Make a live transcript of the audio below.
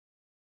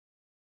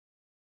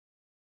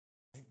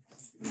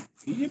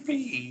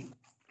Yippee!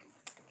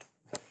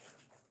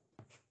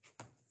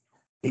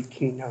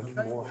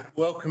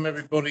 Welcome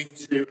everybody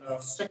to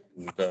our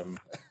second planning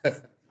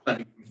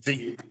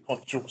committee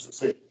conference.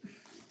 So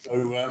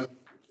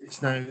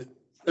it's now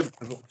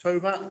 7th of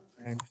October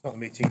and we start the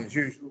meeting as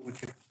usual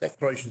with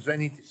declarations of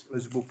any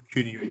disclosable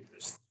pecuniary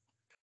interest.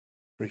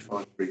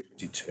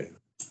 35322.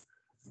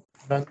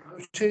 None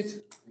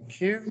noted.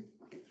 Thank you.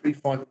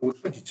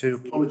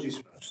 35422. Apologies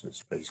for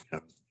absence, please,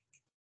 Karen.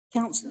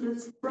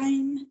 Councillors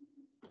Brame,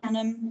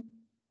 Canham,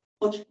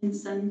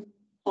 Hodgkinson,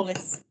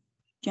 Hollis,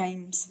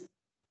 James,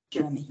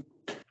 Jeremy.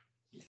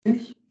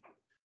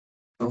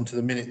 On to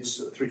the minutes,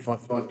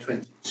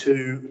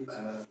 35522,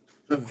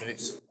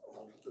 minutes of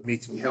the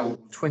meeting held on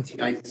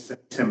 28th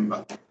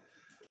September.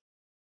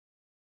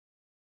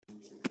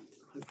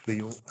 Hopefully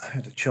you all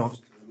had a chance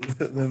to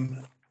look at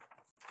them.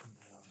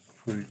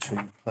 Through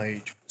to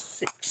page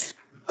 6.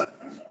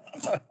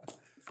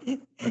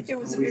 It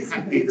was We're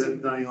happy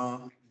that they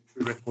are a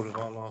true record of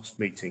our last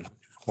meeting, which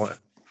was quite a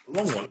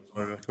long one,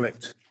 I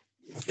recollect.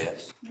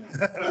 Yes.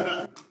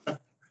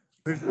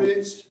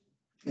 Minutes.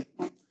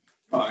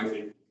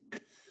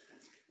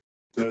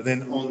 So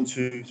then on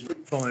to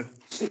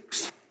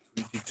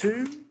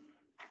 35622.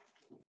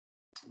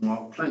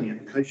 Our planning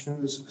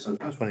applications. So the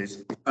first one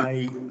is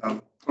A,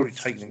 probably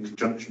taken in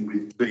conjunction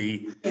with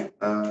B.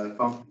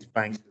 Barclays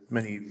Bank,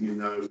 many of you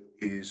know,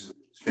 is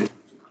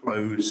scheduled to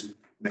close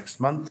next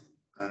month.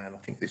 And I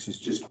think this is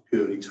just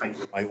purely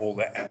taking away all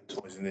their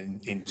advertising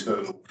and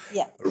internal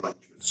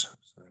arrangements.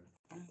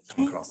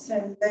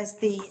 So there's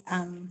the,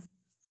 I'm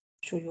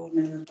sure you all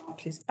know where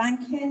Barclays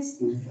Bank is.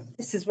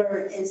 This is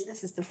where it is.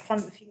 This is the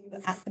front view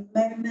at the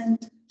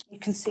moment. You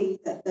can see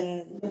that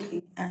they're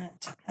looking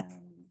at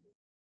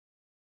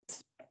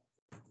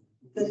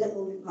the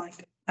little,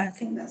 like, I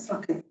think that's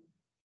like a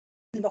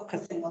locker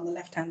thing on the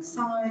left-hand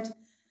side.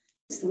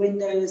 It's the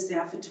windows,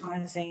 the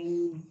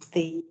advertising,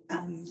 the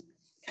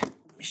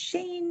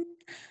machine,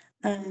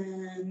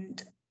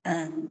 and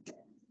to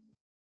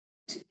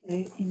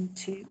go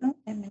into, oh,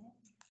 a minute.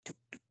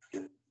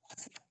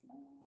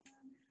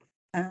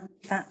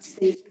 That's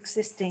the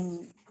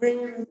existing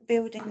rear of the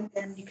building.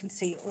 Then you can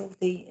see all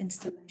the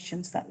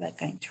installations that they're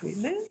going to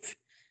remove.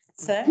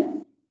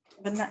 So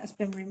when that has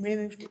been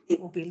removed, it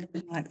will be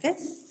looking like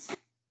this.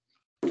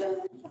 Like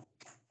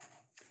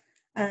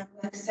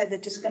I said, they're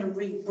just going to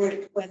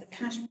re-brick where the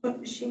cash point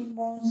machine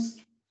was,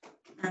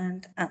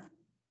 and at the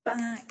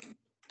back,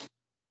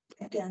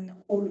 again,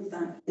 all of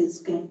that is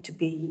going to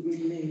be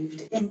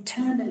removed.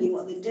 Internally,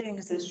 what they're doing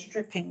is they're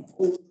stripping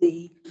all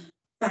the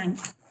bank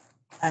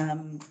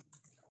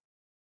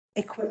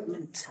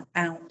equipment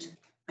out,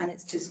 and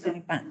it's just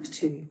going back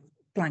to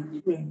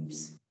blank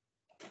rooms.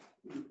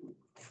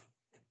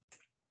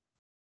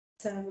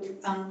 So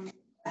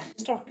a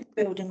historic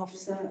building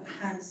officer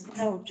has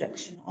no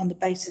objection on the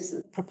basis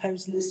that the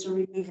proposal is the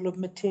removal of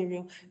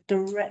material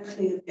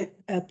directly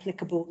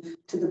applicable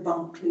to the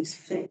Barclays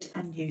fit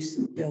and use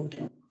of the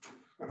building.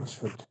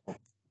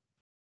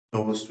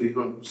 Whilst we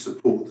won't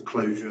support the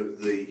closure of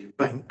the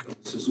bank, I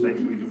suspect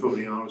we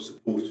probably are a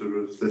supporter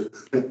of the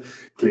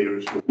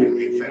clearance of the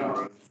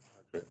ephemera.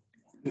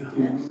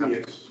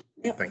 Yes.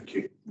 Yep. Thank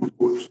you.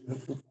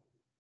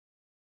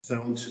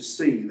 So on to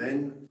C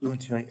then,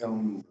 98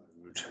 Elm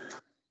Road.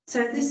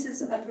 So this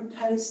is a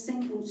proposed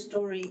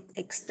single-storey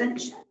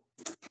extension.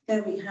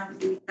 There we have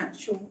the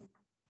actual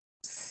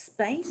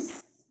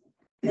space.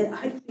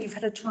 Hopefully you've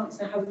had a chance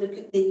to have a look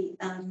at the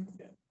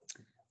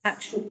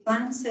actual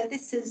plan. So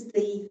this is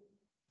the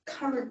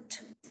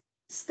current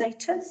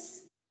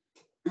status.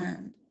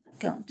 And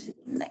go on to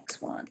the next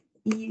one.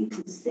 You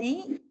can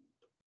see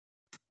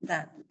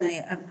that they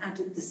have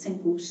added the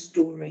single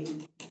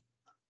story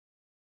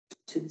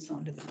to the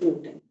side of the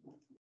building.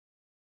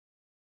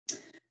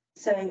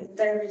 So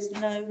there is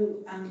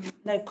no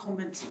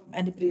comments from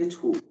anybody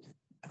at all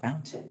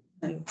about it.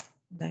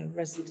 No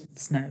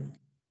residents, no.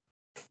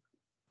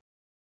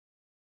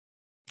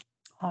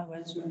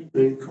 Highways or anything.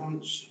 Any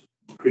comments?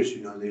 Chris,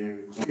 you know the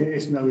area.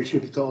 There's no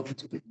issue at all.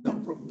 No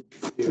problem.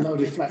 The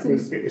loaded flat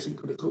roof bit isn't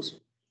good, of course.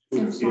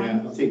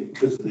 Yeah, I think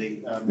because of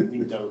the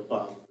window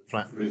above the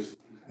flat roof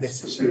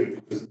necessary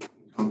because it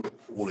can't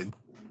fall in.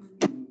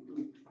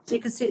 So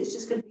you can see it's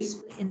just going to be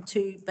split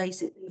into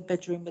basically a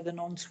bedroom with an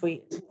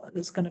ensuite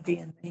that's going to be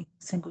in the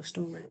single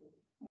story.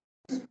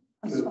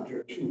 As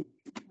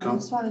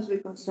far as we're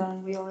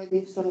concerned, we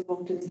already sort of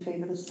voted in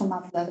favour of some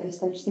other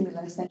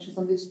similar extensions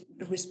on this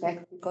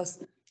respect,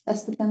 because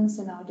as the tenants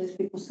nowadays,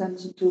 people tend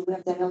to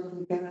have their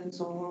elderly parents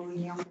or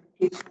young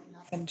kids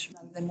and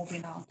they're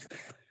moving out.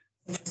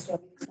 So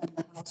extend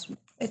the house.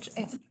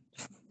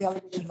 The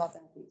allegation about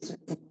that is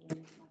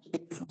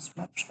from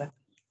that perspective.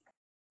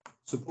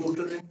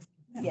 Supporter then?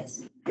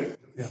 Yes.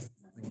 Yeah,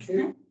 thank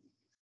you.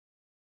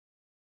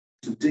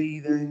 To D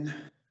then,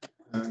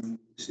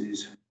 this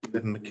is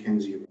 11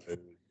 Mackenzie Road.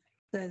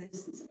 So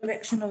this is the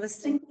erection of a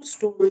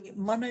single-storey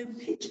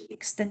mono-pitch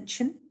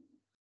extension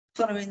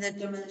following the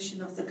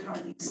demolition of the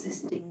current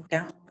existing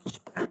garage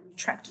and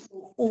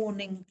retractable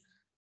awning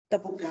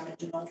double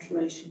garage and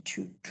alteration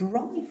to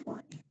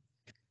driveway.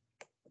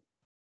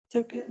 So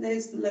again,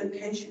 there's the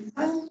location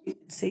file. You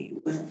can see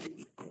where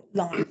the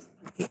lines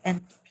of the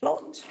end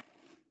plot.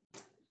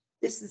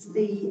 This is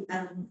the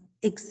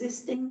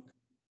existing.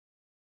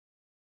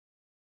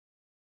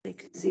 You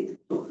can see the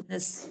plot,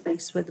 there's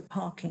space where the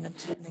parking and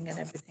turning and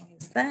everything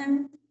is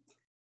there.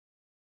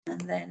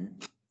 And then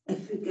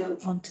if we go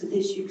onto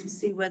this, you can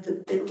see where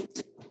the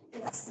build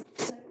is.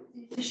 So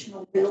the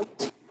additional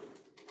build.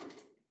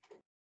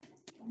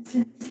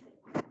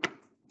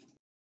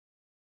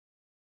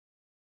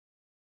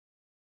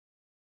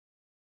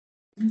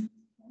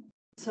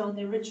 So on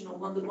the original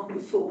one, the one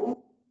before,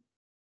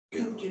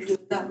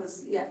 that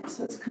was, yeah,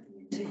 so it's coming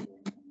into here.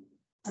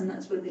 And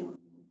that's where they.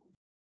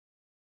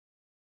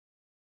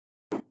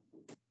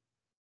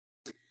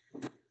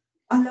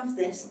 I love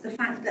this, the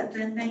fact that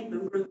their neighbour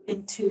wrote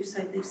into,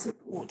 so they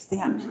support the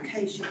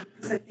application,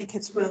 because I think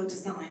it's well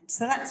designed.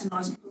 So that's a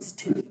nice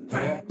positive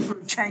for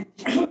a change.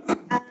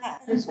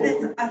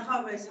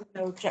 Highways have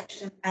no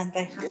objection and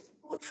they have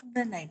support from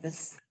their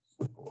neighbours.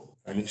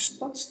 And it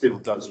still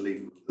does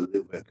leave a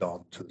little bit of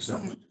garden to the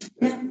side.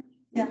 Yeah,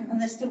 yeah, and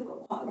they've still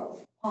got quite a lot of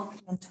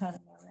parking and turning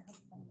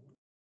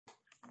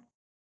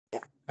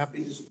area.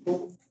 Happy to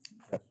support?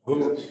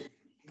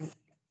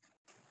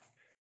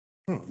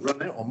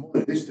 Run out on my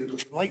list, it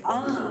looks late.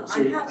 I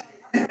have.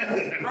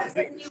 I've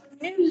written you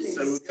a new list.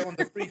 So we'll go on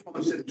to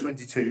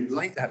 35722,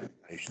 late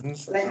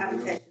applications. Late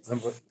applications.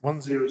 Number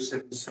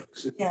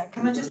 1076. Yeah,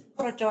 can I just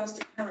apologise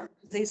to Karen,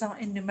 because these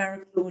aren't in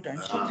numerical order,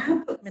 and she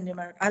can put them in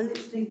numerical, I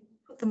literally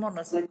put them on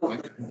as I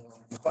got them.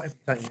 If I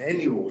take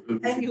any order.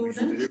 Any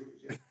order?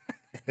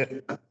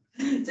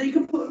 So you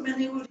can put them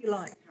any order you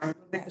like, Karen,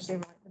 I'll actually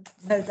write them,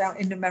 no doubt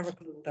in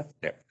numerical order.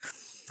 Yeah.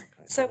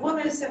 So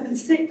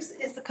 1076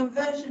 is the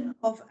conversion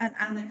of an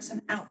annex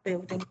and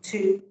outbuilding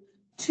to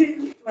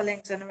 2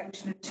 dwellings and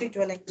erection of 2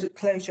 dwellings with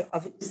closure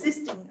of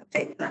existing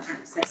vehicular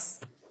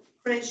access,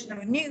 creation of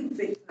a new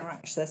vehicular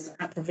access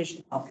and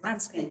provision of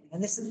landscaping.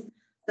 And this is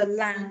the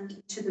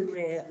land to the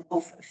rear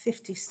of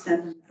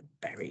 57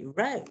 Berry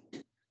Road.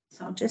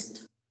 So I'll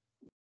just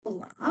pull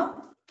that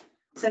up.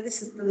 So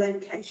this is the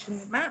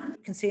location map.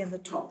 You can see in the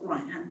top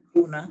right-hand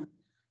corner.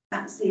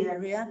 That's the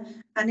area.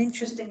 And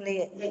interestingly,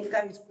 it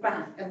goes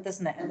back, and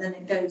doesn't it? And then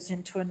it goes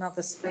into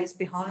another space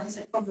behind.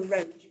 So from the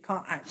road, you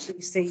can't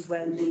actually see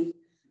where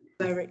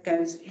it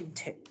goes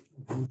into.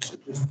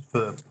 Just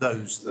for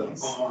those that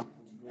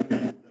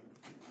aren't,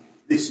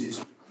 this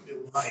is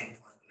Mill Lane,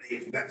 I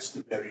believe, that's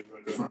the Berry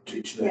Road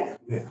frontage there.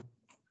 Yeah.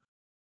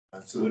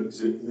 And so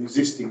there's an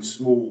existing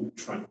small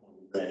track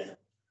on there,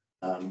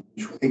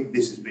 which I think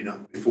this has been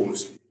up before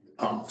us in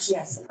the past.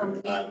 Yes.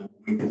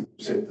 We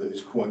said that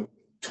it's quite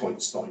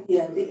tight site.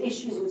 Yeah, the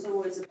issue was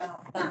always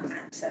about that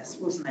access,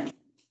 wasn't it?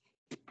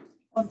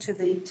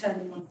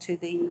 Turning onto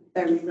the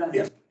Berry Road.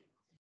 Yeah.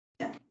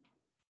 Yeah.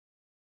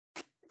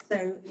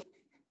 So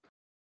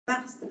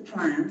that's the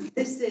plan.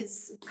 This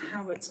is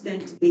how it's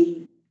going to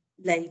be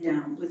laid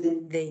out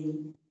within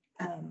the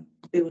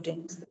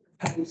buildings that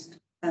proposed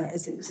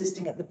as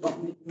existing at the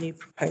bottom, with new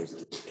proposed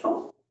at the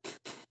top.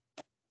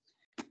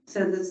 So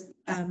there's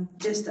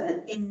just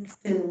an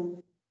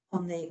infill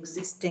on the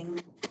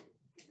existing.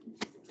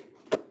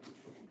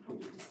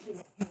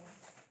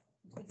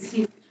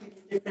 See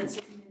the difference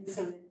between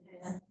infill in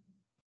here.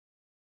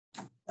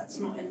 That's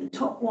not in the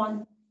top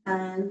one,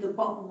 and the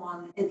bottom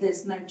one,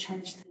 there's no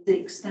change to the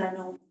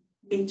external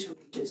meter,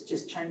 it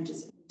just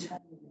changes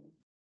internally.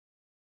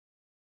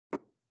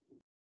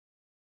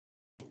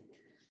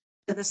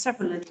 So there's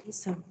several of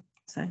these,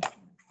 so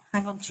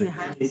hang on to your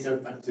hands. You go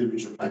back to the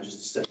original plan just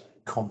to set that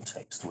in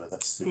context where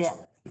that sits,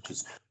 Yeah. which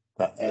is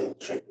that L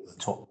shape at the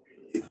top.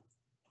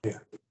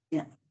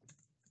 Yeah.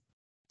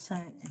 So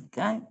there you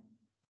go.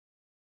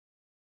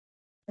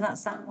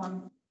 That's that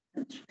one.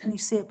 Can you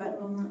see it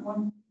better on that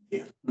one?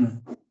 Yeah.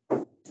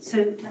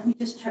 So let me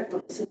just check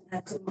what's in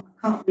there, because I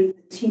can't read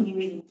the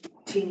teeny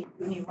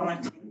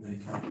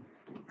writing.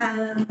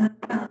 On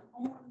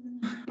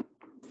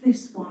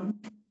this one,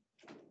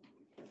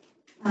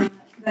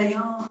 they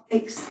are,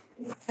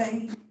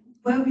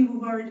 where we were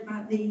worried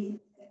about the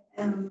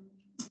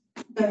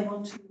going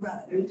onto the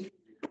road,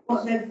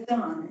 what they've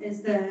done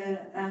is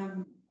they're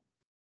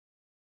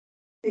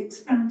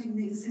expanding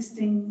the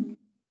existing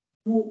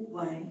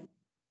walkway.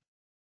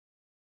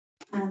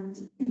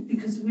 And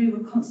because we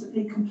were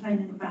constantly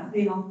complaining about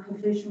the Arc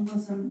vision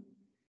wasn't,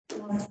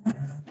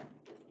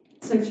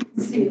 so if you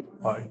can see it.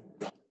 Right.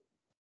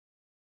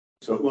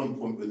 So at one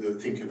point, we were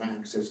thinking of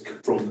access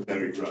from the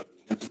Berry Road,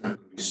 that's now going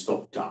to be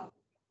stopped up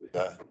with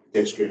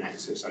pedestrian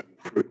access only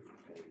through the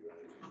Berry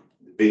Road.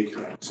 The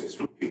vehicular access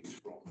would be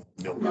from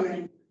Mill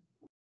Lane.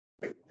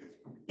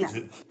 Yeah.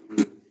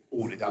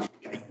 Ordered up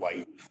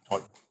gateway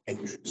type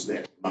entrance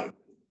there at the moment,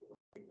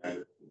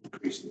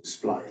 increasing the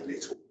display a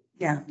little.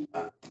 Yeah.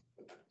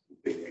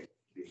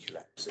 Vehicular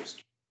access.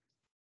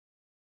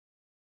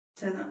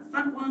 So that's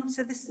that one.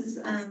 So this is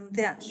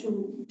the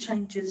actual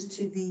changes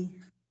to the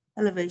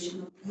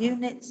elevation of the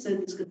unit. So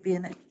there's going to be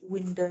an extra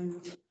window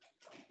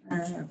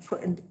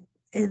put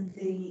in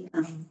the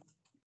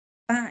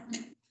back,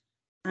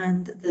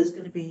 and there's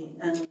going to be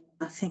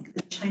I think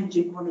they're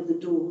changing one of the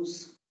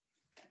doors,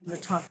 the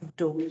type of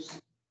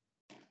doors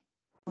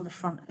on the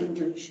front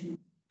elevation.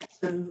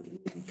 So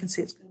you can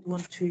see it's going to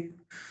want to,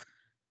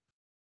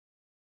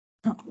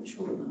 not quite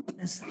sure what that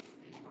one is.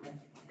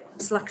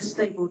 It's like a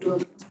stable door,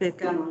 it must be a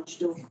garage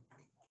door.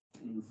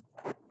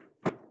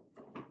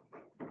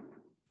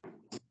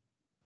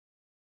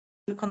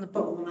 Look on the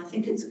bottom, and I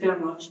think it's a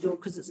garage door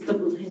because it's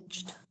double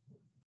hinged.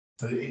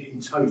 So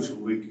in total,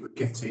 we're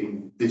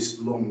getting this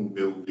long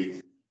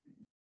building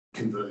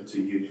converted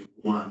to unit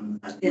 1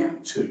 and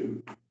unit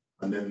 2,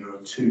 and then there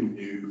are 2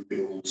 new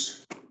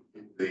builds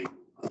in the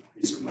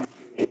so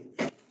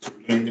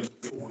we end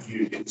up 4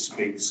 units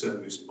being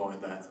serviced by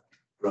that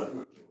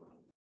road.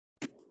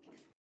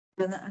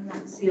 And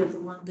that's the other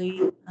one,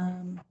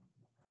 and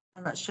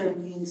that's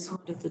showing the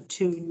inside of the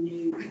 2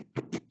 new.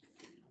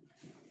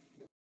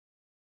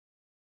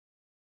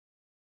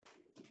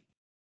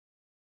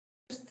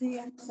 Is the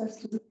access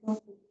to the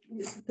property,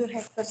 is 2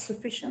 hectares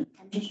sufficient?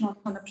 I'm just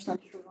not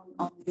 100% sure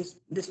on this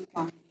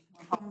plan.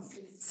 How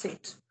it's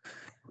sit.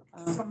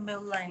 From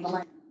Mill Lane. The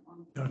line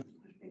on-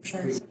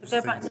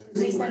 Go back to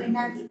Is there the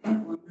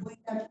would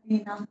that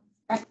be enough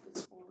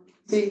access for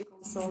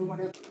vehicles or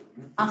whatever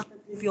after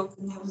we build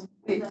the new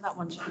bit? that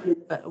one should be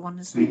the better one,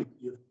 isn't it?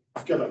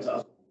 Go back to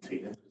us,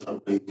 Tina.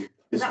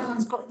 That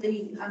one's got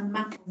the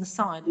map on the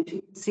side, if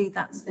you can see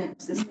that's the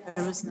access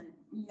there, isn't it?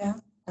 Yeah.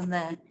 And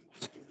there.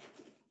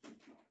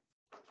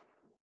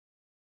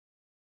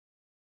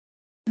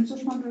 I'm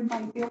just wondering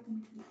by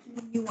building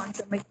two new ones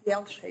that make the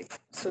L shape,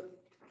 so.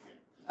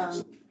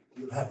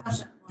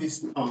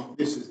 This part,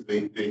 this is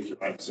the vehicular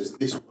access,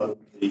 this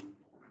won't be.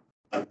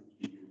 There's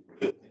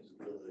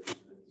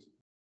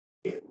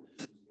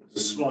a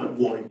slight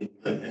widening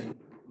there, and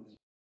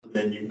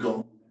then you've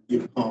got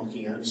your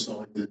parking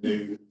outside the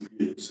new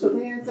unit. So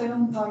they have their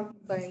own parking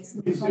space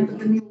in front of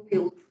the new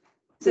build.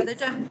 So they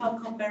don't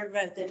park on Berry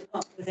Road, they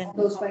park within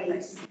Those the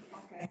complex. spaces.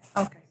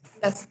 Okay,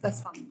 that's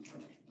fine.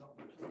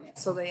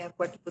 So they have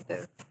where to put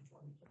their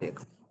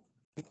vehicle.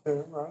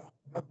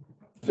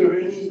 There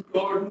is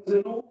gardens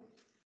and all?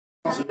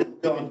 There's a little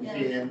garden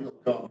here, a little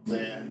garden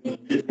there, a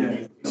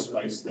little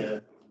space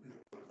there.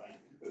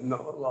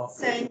 Not a lot.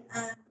 So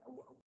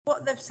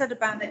what they've said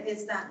about it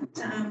is that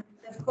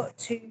they've got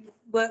to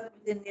work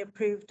within the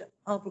approved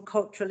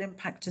arboricultural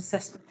impact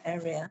assessment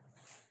area.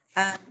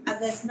 And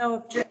there's no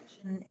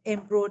objection in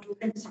broad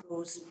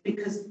principles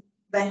because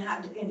they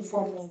had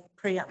informal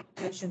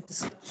pre-application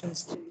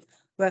discussions to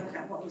work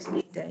out what was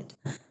needed.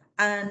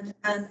 And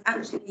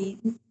actually,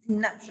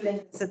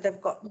 naturally, so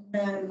they've got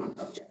no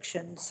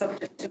objection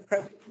subject to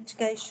appropriate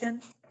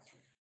mitigation.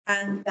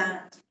 And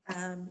that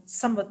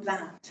some of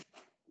that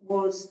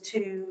was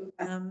to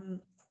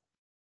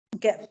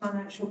get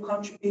financial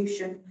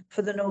contribution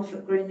for the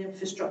Norfolk Green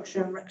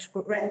Infrastructure and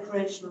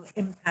Recreational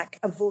Impact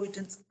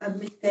Avoidance and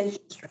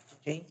Mitigation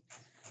Strategy.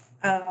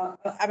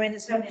 I mean,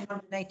 it's only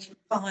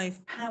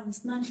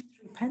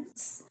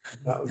 £185.93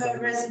 per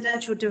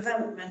residential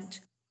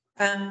development.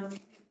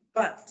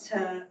 But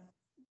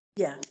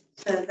yeah,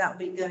 so that'll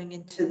be going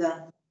into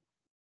the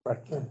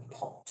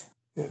pot.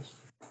 Yes.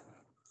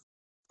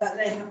 But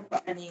they haven't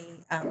got any.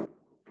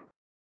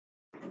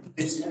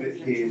 This bit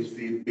here is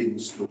the bin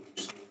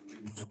storage.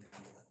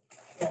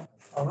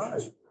 All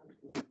right.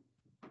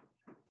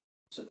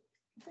 So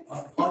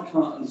I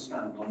can't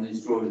understand on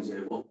these drawings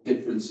here what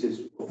difference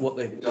is, what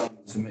they've done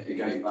to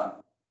mitigate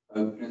that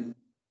opening.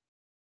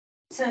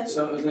 So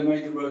have they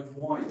made the road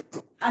wide?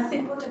 I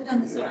think what they've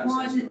done is they've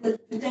widened the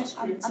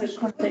pedestrian. So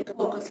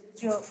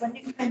when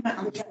you came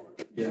out of the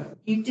road, Yeah.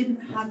 you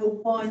didn't have a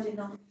wide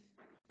enough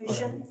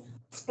vision,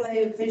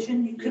 display of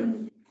vision. You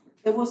couldn't,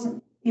 there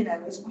wasn't, you know,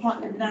 it was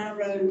quite a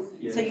narrow,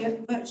 so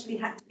you virtually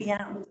had to be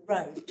out of the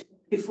road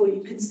before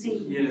you could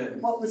see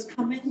what was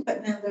coming,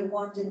 but now they're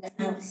widening it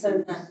out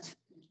so that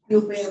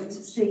you'll be able to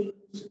see,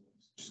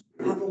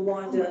 have a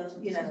wider,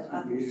 you know,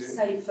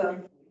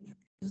 safer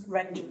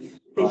range of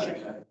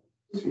vision.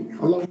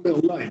 Along Mill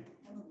Lane.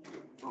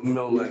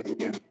 Mill Lane,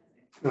 yeah.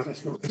 No,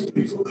 that's not. No,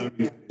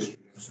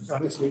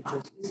 that's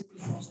not.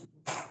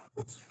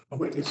 I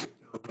witnessed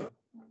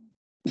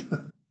it.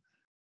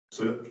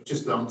 So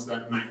just to answer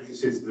that, Matt, it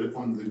says that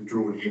on the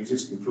drawing, the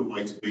existing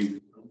footway to be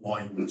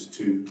widened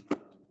to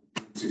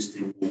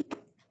existing wall.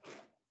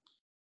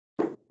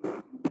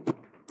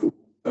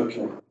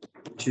 Okay,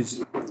 which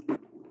is,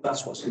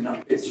 that's what's in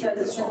that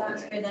picture. So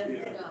that's been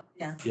opened up,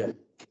 yeah. Yeah,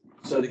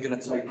 so they're going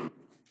to take,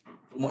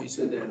 from what you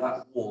said there,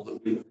 that wall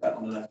that we looked at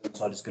on the left hand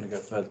side is going to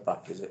go further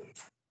back, is it?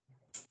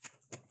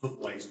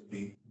 Footways to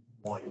be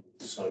widened,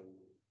 so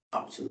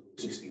up to the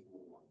existing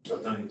wall. So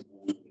I don't think the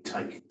walls will be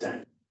taken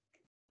down.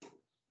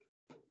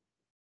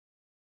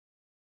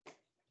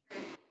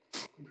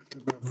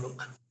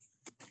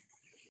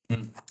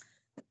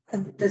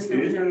 And there's no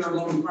objection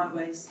on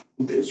highways.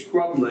 There's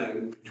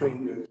scrubland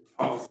between the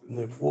path and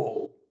the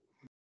wall.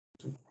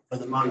 At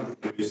the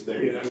moment, there is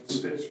there. Yeah,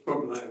 there's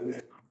scrubland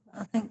there.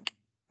 I think.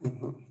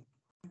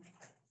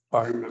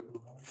 I remember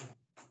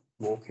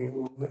walking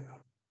along there.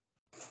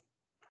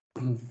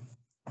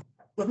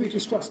 When we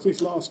discussed this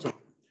last time,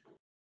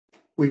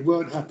 we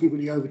weren't happy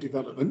with the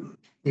overdevelopment.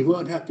 We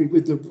weren't happy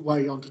with the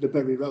way onto the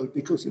Berry Road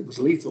because it was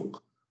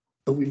lethal.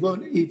 And we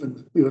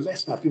were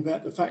less happy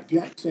about the fact the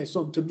access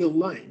onto Mill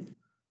Lane.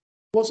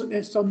 Wasn't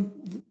there some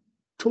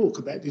talk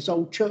about this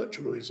old church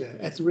ruins there,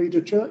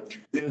 Thetford Church?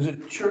 There's a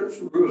church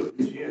ruins,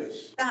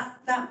 yes.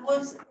 That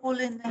was all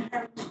in the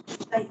heritage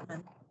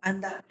statement,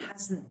 and that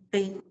hasn't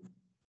been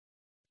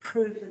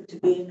proven to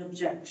be an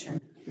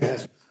objection.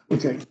 Yes.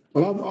 Okay.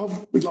 Well, I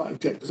would like to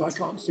object because I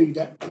can't see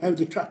that how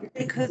the traffic.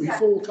 Because with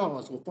 4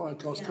 cars or 5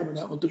 cars coming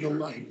out onto Mill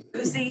Lane.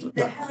 Because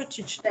the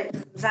heritage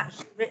statement was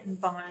actually written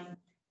by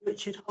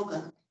Richard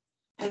Hogger,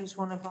 who's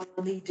one of our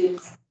leading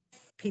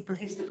people.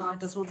 He's the guy who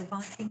does all the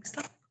Viking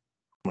stuff.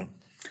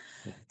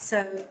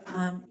 So,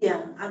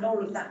 yeah, and all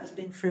of that has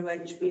been through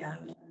HBO.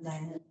 And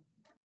then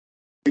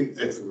I think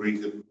that's the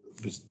reason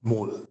was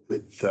more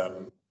with,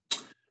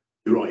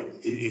 you're right,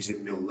 it is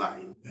in Mill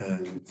Lane,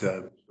 and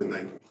when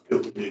they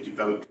built the new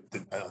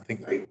development, I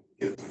think they,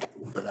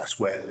 but that's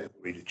where the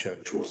Reader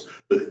Church was,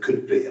 but it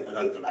could be an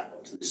overlap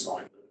onto the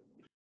side.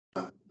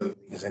 I don't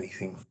think there's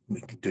anything we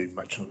could do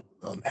much on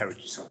the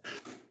heritage side.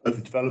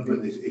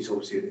 Overdevelopment is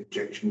obviously an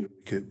objection. We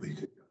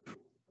could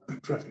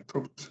Traffic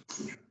problems.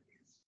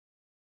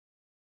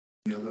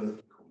 Any other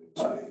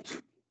comments?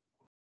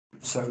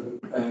 So,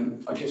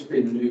 I guess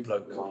being a new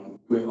bloke on,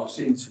 I've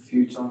seen this a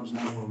few times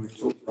now where we've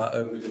talked about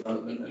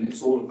overdevelopment, and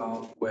it's all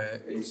about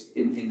where it's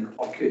in a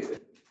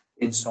pocket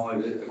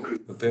inside a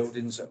group of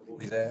buildings that are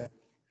already there,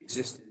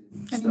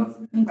 existing stuff.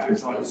 We're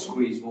trying to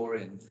squeeze more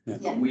in. Yeah.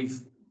 And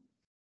we've,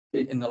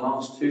 in the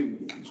last 2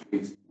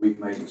 meetings, we've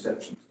made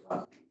exceptions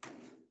to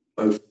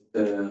that.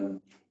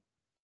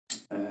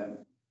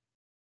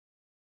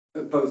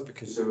 Both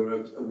because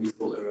we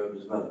thought they were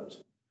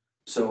overdeveloped.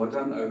 So I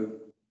don't know,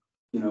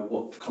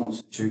 what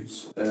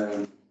constitutes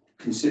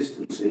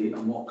consistency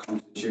and what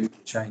constitutes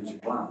a change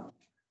of plan.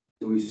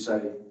 Do we say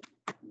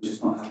we're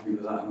just not happy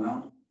with that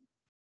amount?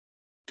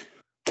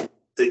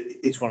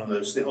 It's one of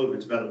those things.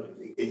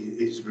 Overdevelopment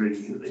is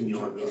really in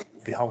your own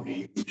behold.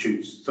 You can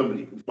choose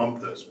somebody. One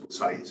person will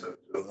say so,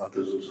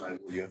 others will say,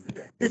 well, yeah.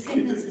 the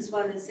thing is, as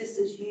well as this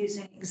is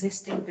using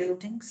existing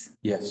buildings,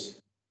 Yes.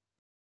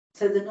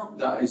 so they're not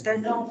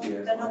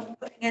Yeah.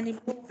 putting any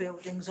more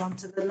buildings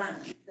onto the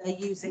land. They're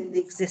using the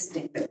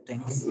existing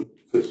buildings.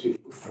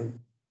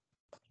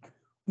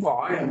 Well,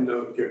 I have no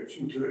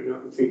objection to it.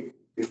 I think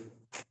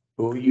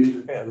we'll use a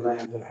bit of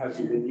land that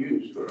hasn't been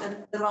used for.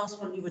 And the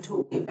last one you were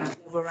talking about,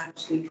 they were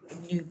actually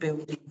putting new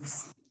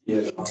buildings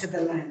Yeah. into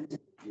the land,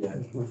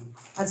 Yeah.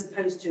 as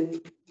opposed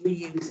to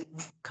reusing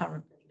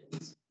current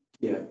buildings.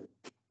 Yeah.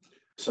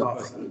 So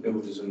both the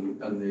builders and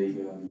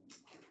the.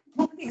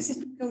 What were the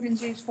existing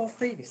buildings used for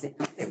previously?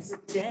 It was a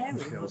dairy,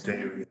 wasn't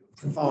it?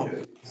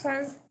 Dairy.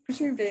 So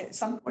presumably at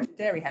some point the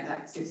dairy had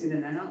access in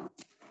and out.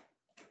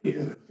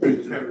 Yeah.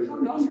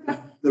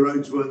 The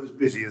roads weren't as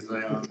busy as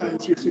they are.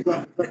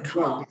 The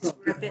carts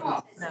were a bit,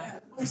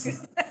 no.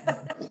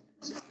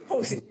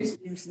 Horses used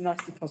to use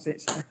nice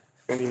deposits.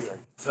 Anyway,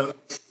 so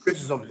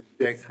Chris is obviously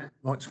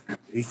Mike's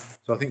happy.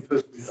 So I think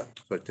first,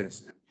 sorry,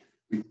 Dennis,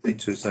 we need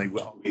to say,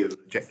 well, we are an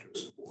objector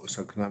or supporter.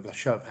 So can I have a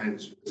show of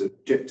hands as an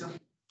objector?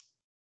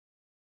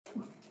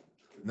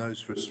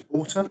 Nose for a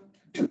supporter.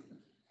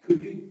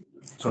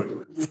 Sorry.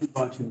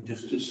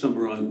 Just to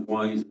summarise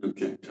why he's an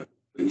objector,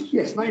 please.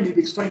 Yes, mainly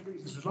the same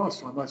reasons as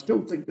last time. I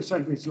still think the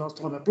same reasons last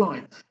time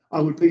applied.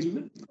 I'm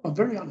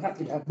very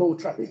unhappy to have more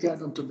traffic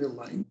going onto Mill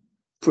Lane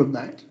from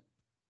that.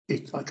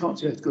 I can't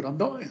say it's good. I'm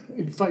not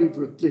in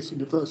favour of this in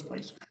the first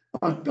place.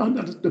 I'm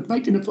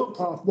making the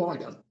footpath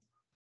wider.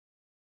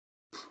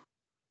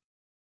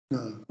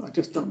 No, I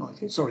just don't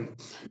like it. Sorry.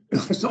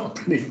 It's not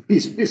a brilliant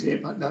reason, is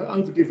it? But no,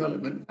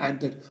 overdevelopment and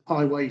the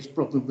highways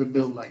problem with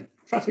Mill Lane.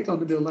 Traffic on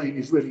the Mill Lane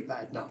is really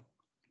bad now.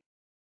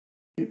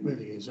 It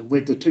really is. And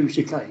with the 2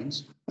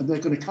 chicanes, and they're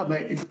going to come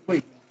out in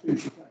between 2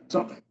 chicanes,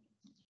 aren't they?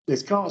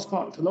 There's cars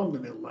parked along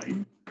the Mill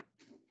Lane,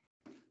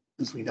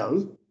 as we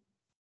know.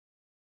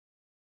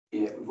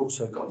 Yeah, we've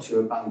also got 2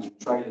 abandoned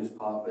trailers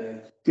parked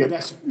there. Yeah,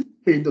 that's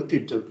being looked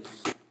into.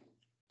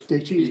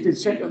 She's been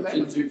sent a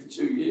letter. For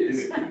 2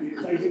 years.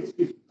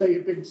 They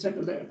have been sent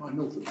a letter by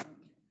Norfolk.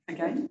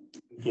 Okay.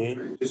 Yeah.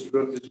 Just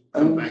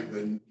come back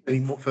then. Any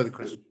more further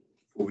questions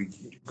before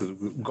because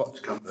we've got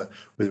to cover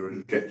whether an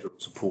objector or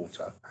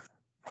supporter.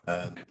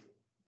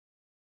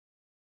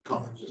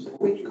 Comments.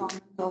 Quick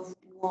comment of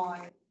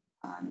why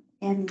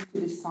any to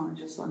decide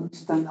just to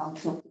understand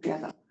ourselves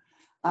together.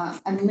 I'm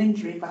an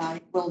injury, but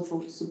I will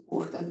vote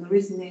support. And the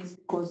reason is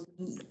because,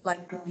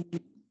 like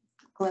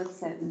Claire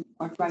said,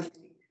 quite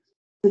rightly,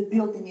 the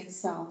building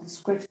itself, the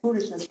square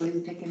footage that's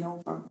really taken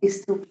over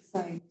is still the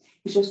same.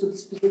 It's just the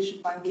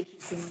disposition by which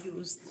it's being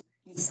used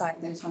inside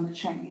that's going to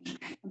change.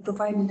 And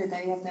providing that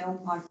they have their own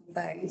parking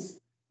bays,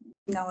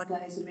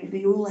 nowadays, I mean,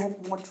 you will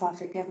have more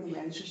traffic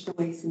everywhere. It's just the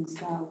way things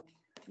go.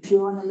 If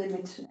you want to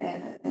limit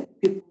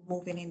people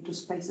moving into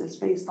spaces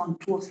based on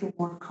 2 or 3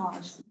 more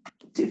cars,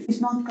 if it's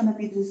not going to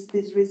be this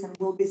reason,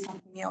 will be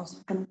something else.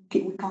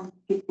 We can't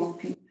keep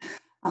blocking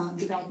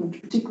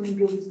development, particularly in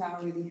buildings that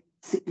are already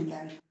sitting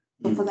there.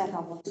 So for that, I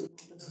want to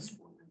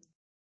support.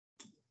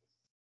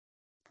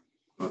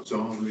 Right,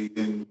 so are we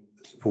then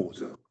a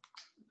supporter?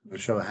 A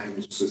show of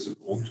hands for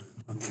support.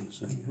 I'm going to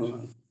say,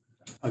 well,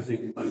 I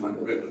think I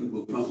might reckon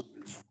will pass.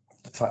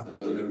 The fact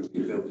that everybody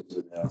built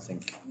in there, I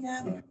think.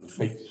 Yeah.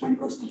 When it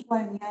goes to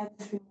planning,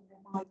 everything they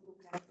might look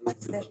at, like,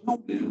 there's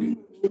no really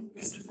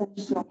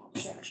substantial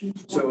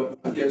objections. So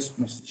I guess,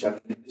 Mr.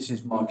 Chairman, this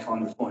is my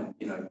kind of point,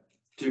 you know,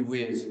 do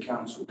we as a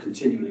council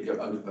continually go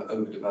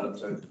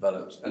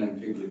overdeveloped, and then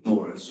people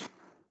ignore us?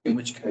 In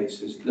which case,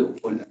 there's little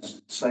point in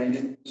saying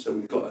it, so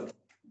we've got to.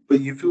 But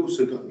you've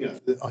also got, you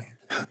know,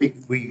 I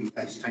think we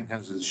as town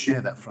councillors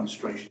share that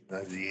frustration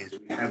over the years.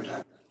 We have had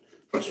that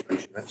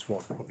frustration. That's why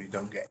we probably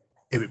don't get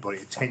everybody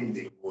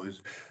attending,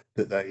 was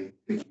that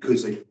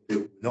because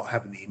they're not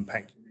having the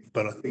impact.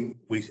 But I think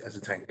we as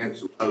a town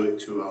council owe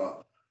it to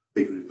our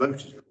people who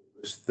voted for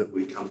us that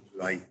we come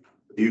to a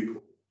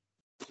viewpoint.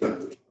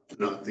 So,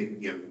 and I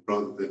think, you know,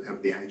 rather than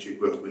have the attitude,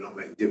 well, we're not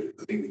making a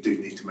difference, I think we do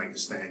need to make a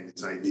stand and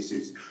say this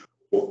is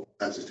what,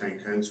 as a town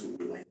council,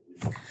 we're making.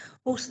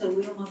 Also,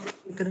 we're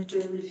going to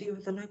do a review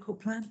of the local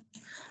plan,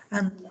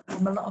 and a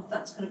lot of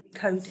that's going to be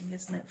coding,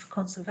 isn't it, for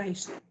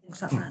conservation,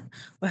 things like that.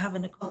 We're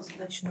having a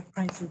conservation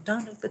appraisal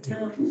done of the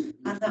town,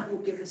 and that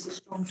will give us a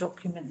strong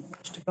document on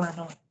which to plan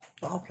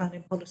our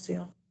planning policy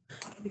on,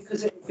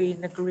 because it will be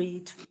an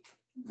agreed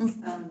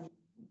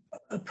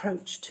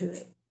approach to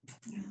it.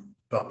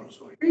 Barbara,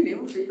 sorry. Really,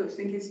 also you've got to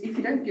think is, if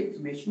you don't give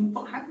permission,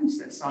 what happens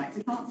to that site? If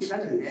you can't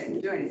develop it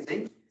and do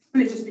anything,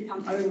 will it just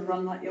become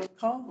overrun like the old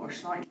car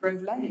wash, like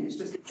Grove Lane? It's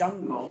just a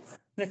jungle,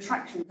 an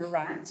attraction for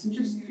rats, and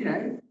just, you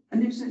know, a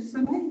nuisance to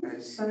the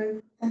neighbours.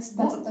 So and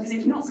if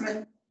you're not going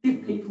to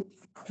give people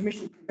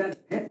permission to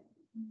develop it,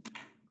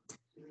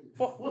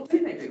 what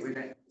do they do with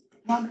it?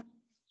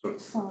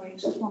 Sorry,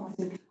 just one more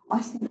thing. I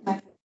think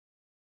that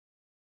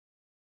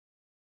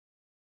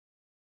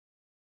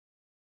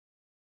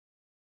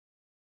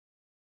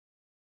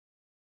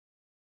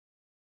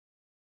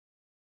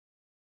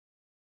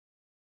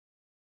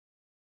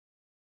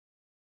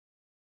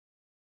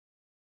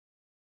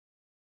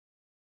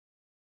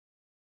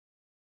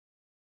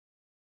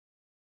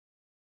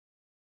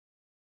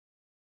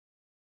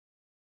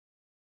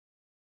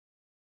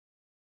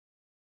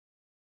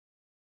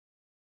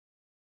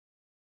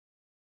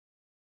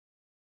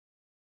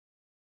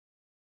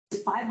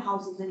five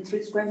houses in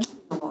 3 square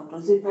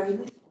meters is it very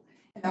little?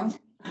 You know,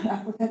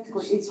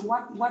 hypothetically, it's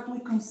what we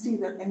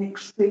consider an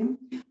extreme.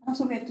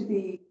 Also, we have to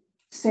be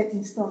set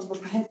in stone,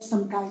 but perhaps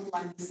some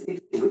guidelines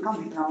if we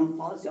come with our own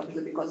policy,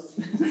 obviously, because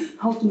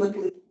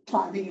ultimately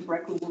planning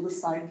directly will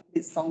decide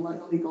its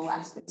own legal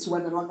aspects,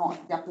 whether or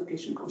not the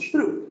application goes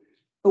through.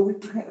 But we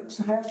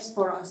perhaps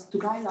for us to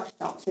guide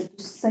ourselves and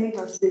to save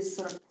us this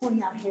sort of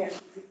pulling our hair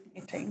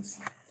in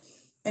things,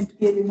 and to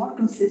be a bit more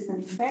consistent,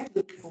 in fact,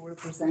 the people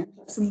represent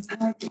some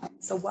guidelines.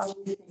 So what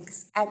we think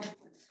is adequate.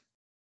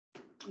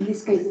 In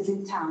this case, it's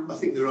in town. I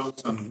think there are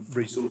some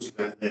resources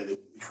out there that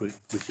we could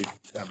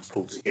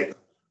pull together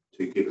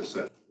to give us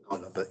a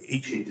kind of, but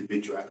each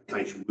individual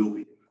application will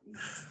be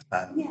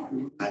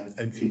different. And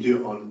if you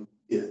do it on,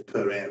 you know,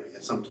 per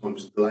area,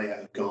 sometimes the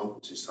layout of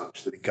gardens is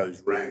such that it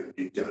goes round.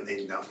 You don't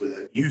end up with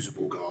a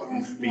usable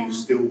garden, but you've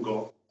still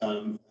got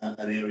an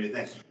area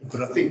there.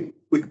 But I think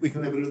we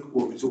can have a look at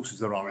what resources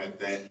there are out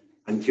there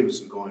and give us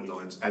some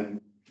guidelines and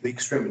the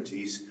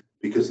extremities,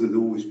 because there'll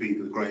always be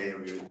the grey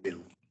area in the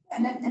middle.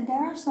 And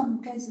there are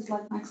some cases,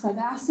 like Max said,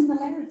 there are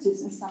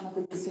similarities in some of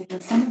the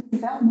decisions. Some of the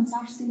developments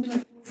are similar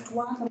to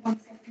one of the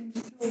ones that came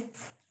through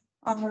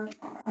our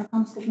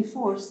council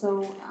before.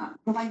 So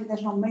provided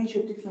there's no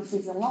major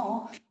differences in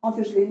law,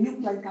 obviously a new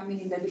plan coming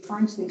in that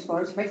defines things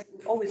for us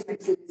always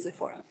makes it easy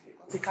for us,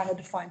 because it kind of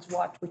defines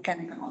what we can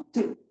and cannot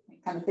do.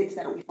 It kind of takes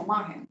that away from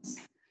our hands.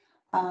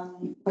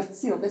 But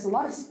still, there's a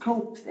lot of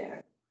scope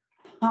there,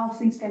 how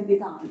things can be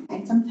done.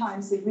 And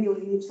sometimes it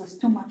really leaves us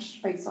too much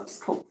space of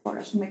scope for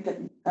us to make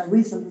a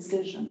reasoned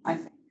decision, I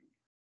think.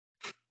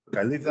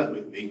 Okay, leave that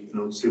with me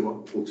and I'll see what I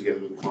can pull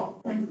together with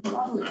Mark.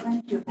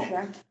 Thank you,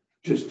 Chair.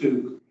 Just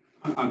to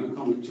add a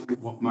comment to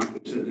what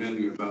Margaret said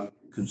earlier about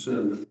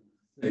concern that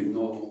they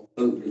ignore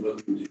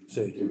overdevelopment,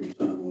 say every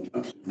time, or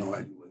absolutely no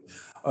anyway.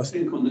 I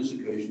think on this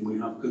occasion we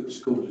have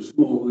scored a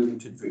small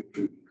limited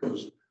victory,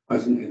 because I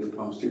think in the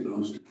past it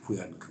lost if we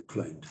hadn't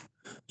complained.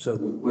 So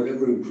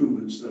whatever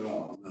improvements there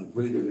are, and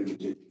really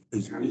limited,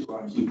 is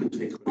you can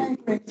take. I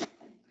agree.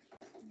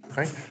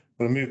 Okay,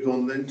 we'll move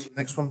on then to the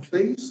next one,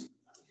 please.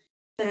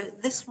 So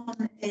this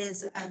one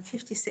is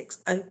 56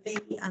 OB,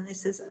 and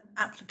this is an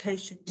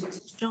application to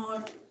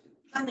discharge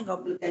planning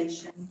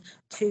obligation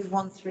to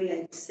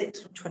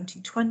 1386 from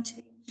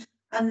 2020.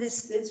 And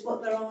this is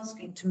what they're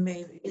asking to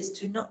move, is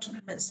to not to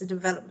commence the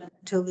development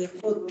until the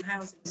affordable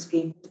housing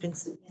scheme has been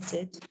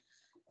submitted.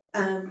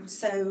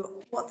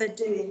 So what they're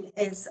doing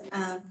is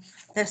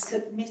they're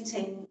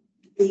submitting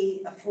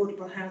the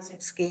affordable housing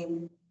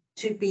scheme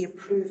to be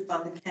approved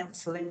by the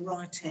council in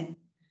writing,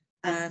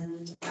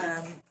 and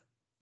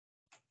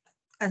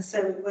so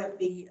it won't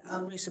be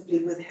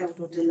unreasonably withheld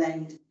or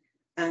delayed,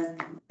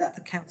 and that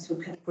the council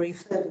can agree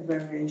further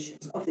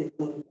variations of the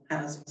affordable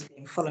housing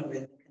scheme following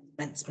the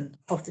commencement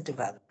of the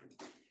development.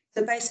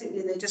 So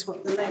basically, they just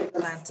want the lay of the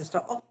land to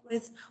start off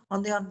with,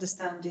 on the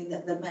understanding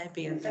that there may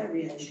be a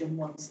variation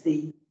once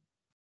the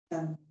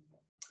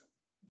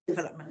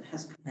development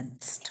has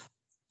commenced.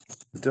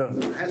 It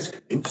has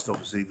commenced,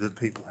 obviously, that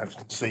people have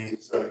to see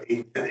it's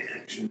in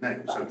action now,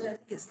 But I so don't think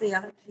it's the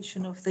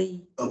allocation of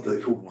the. of the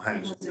affordable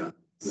housing. Yeah.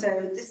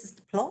 So this is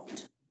the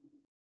plot.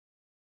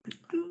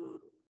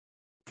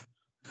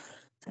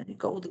 So you've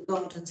got all the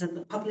gardens and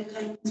the public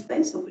open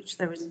space, of which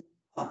there is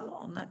quite a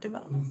lot on that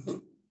development.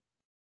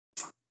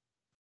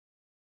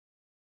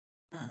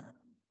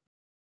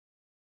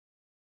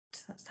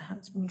 So that's the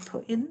house being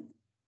put in.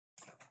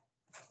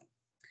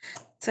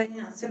 So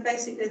yeah, so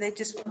basically they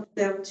just want to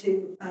be able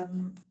to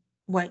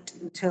wait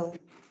until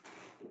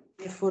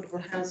the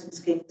affordable housing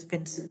scheme has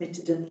been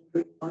submitted and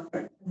approved by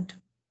President.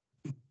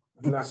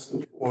 And that's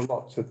the 4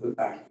 lots at the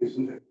back,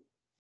 isn't it?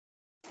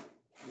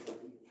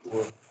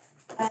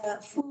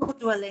 Four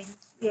dwellings,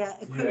 yeah.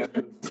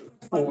 equivalent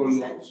 4 1%.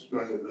 lots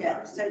right at the Yeah,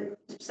 back.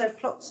 so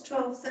plots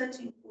 12,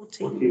 13,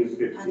 14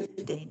 14 and and 15.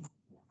 15.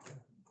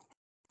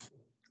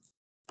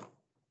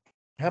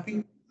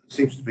 Happy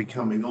seems to be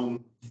coming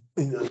on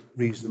in a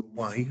reasonable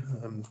way,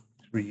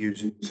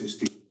 reusing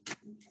existing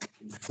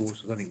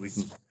force. I don't think we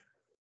can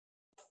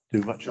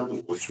do much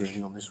otherwise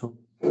really on this one.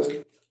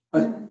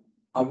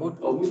 I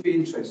would be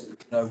interested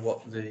to know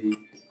what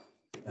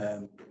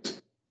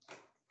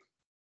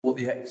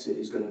the exit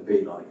is going to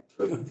be like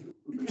for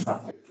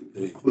traffic.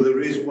 Well, there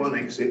is one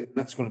exit, and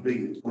that's going to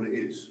be what it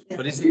is.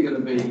 But is it going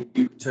to be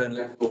you can turn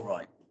left or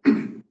right?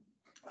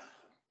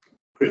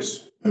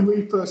 Chris?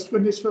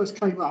 When this first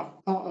came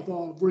up, part of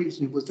our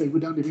reasoning was they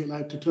would only be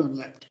allowed to turn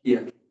left.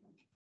 Yeah.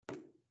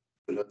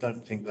 But I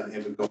don't think that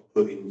ever got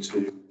put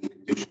into the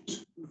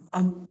conditions.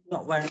 I'm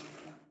not aware.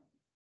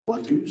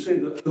 What do you say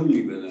that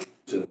only when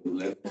to the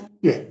left?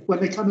 Yeah, when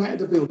they come out of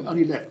the building,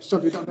 only left, so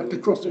they don't have to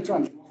cross the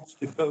traffic.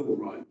 To go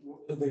right,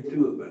 what do they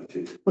do about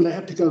it? Well, they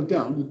have to go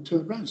down and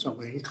turn around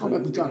somewhere. You can't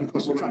have them going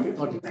across the traffic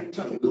light.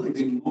 Will there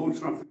be more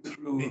traffic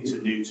through Into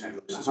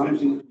Newtown, I suspect.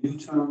 housing,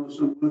 Newtown or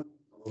somewhere?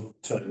 Or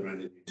turn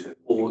around in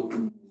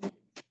Newtown.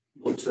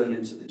 Or turn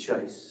into the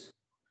chase?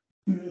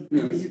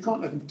 You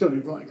can't have them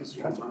turning right across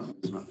the traffic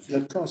light.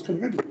 The cars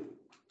coming everywhere.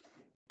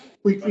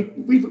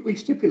 We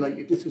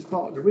stipulated this as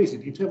part of the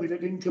reason. You tell me they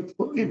didn't get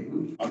put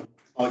in.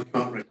 I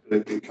can't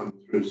recollect it coming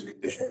through as a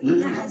condition.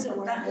 That hasn't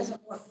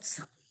what,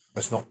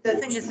 That's not. the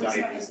thing is,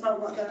 it's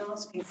not what they're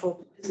asking for,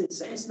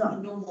 because it's not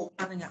a normal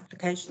planning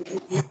application,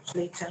 it's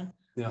usually to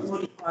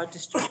modify a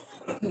district.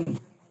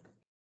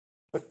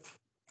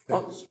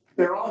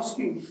 They're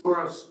asking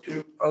for us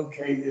to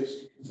okay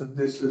this, so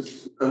this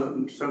is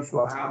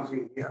social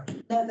housing here.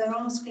 No, they're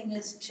asking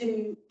us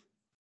to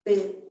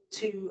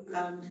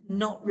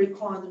not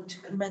require them to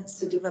commence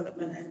the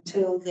development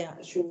until the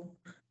actual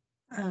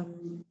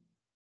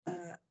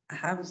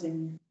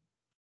housing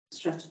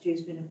strategy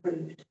has been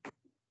approved.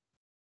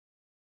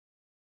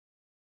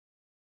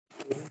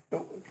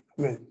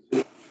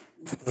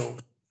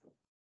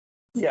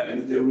 Yeah,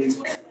 and they're,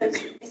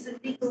 It's a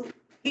legal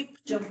hoop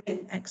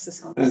jumping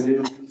exercise.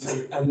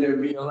 and they'll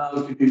be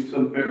allowed to do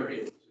some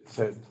variance, it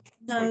said.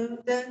 No,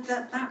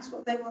 that's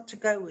what they want to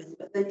go with,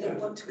 but they don't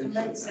want to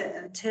commence it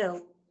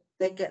until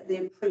they get the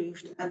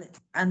approved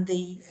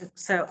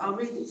so I'll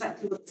read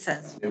exactly what it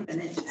says in a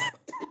minute.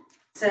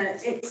 So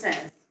it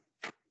says,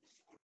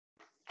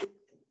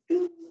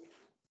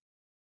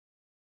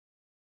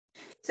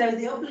 so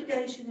the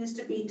obligation is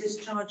to be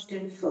discharged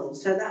in full.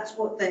 So that's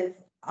what they've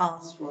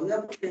asked for. The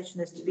obligation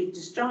is to be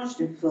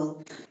discharged in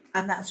full,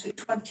 and that's for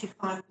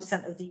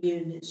 25% of the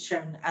units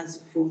shown as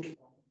affordable.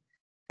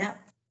 Yeah.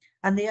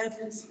 And the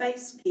open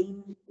space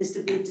scheme is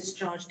to be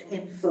discharged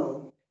in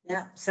full.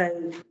 Yeah.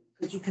 So,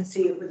 because you can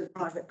see it with the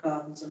private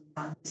gardens and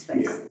private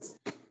spaces.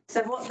 Yeah.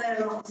 So what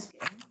they're asking,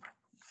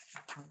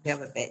 the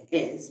other bit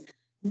is,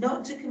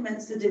 not to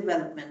commence the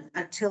development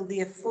until the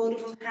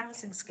affordable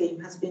housing scheme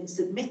has been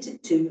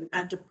submitted to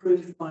and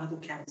approved by the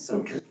council.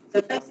 Okay.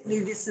 So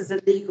basically this is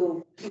a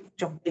legal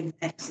jumping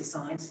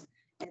exercise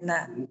in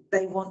that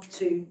they want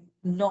to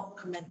not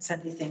commence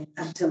anything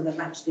until they've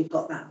actually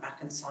got that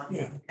back and signed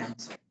from the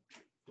council.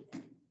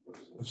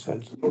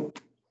 Sensible.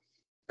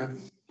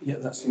 Yeah,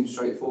 that seems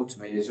straightforward to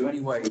me. Is there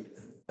any way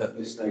at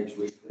this stage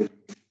we could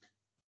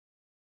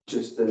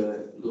just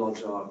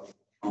lodge our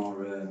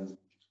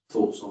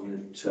thoughts on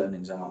the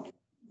turnings out?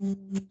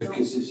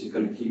 Because this is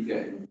going to keep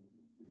getting.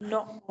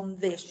 Not on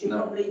this. You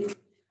No.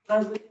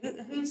 probably.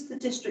 Who's the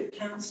district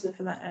councillor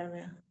for that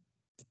area?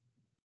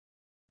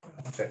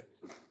 Okay.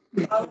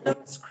 I would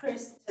ask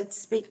Chris to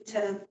speak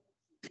to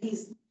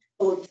his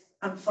board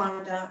and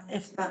find out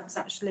if that's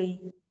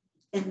actually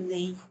in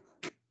the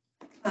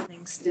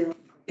planning still,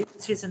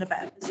 because he's in a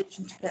better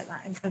position to get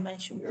that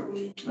information for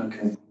you.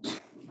 Okay.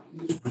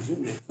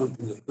 Presumably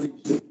something the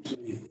police didn't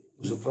see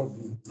was a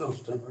problem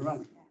last time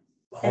around.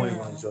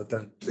 Highways, I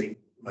don't think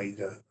made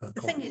a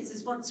The thing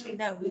is once we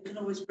know, we can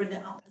always bring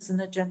it up as an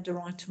agenda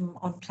item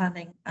on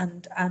planning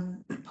and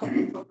put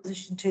a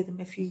proposition to them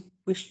if you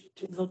wish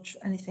to lodge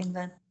anything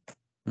then.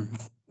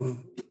 Mm-hmm.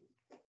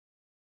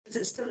 Because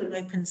it's still an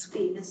open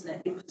scheme, isn't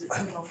it? Because it's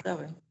still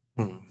ongoing.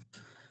 But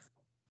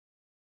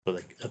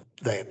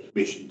they have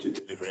permission to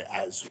deliver it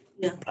as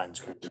Yeah. plans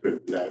come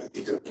through without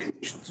any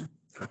conditions.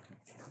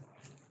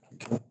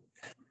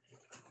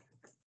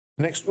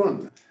 Next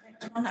one.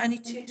 Next one, only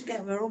two to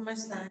go, we're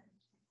almost there.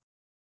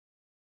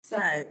 So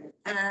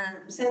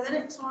the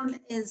next one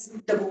is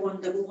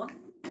 1111.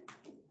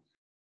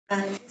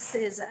 And this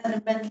is an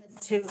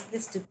amendment to a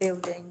listed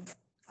building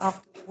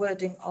after the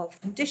wording of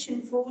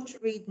condition 4 to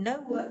read no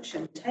work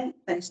shall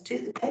take place to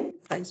the gate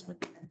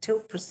replacement until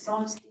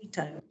precise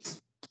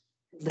details.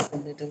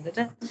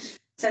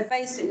 So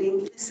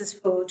basically, this is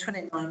for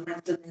 29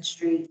 Magdalen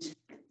Street.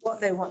 What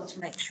they want to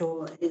make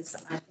sure is,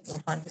 I think you'll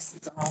find this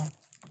is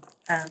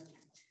our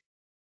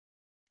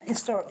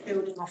historic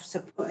building officer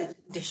put a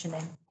condition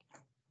in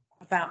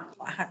about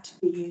what had to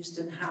be used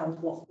and how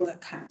what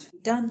work had to be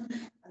done,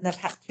 and they've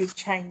had to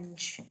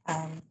change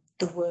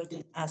the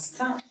wording as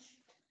such.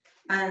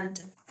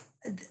 And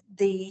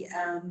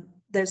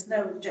there's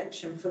no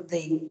objection from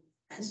the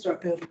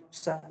historic building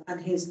officer, and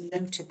he's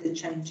noted the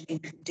change in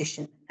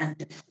condition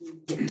and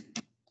approved it.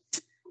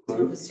 So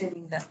I'm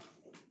assuming that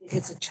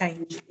it's a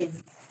change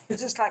in,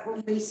 it's just like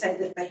when we say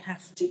that they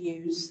have to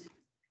use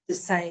the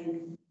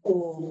same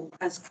or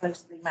as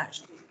closely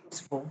matched as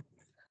possible.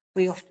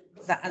 We often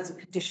put that as a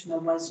condition,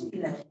 otherwise,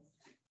 you know,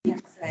 you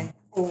have to say,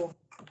 or,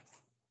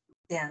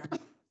 yeah.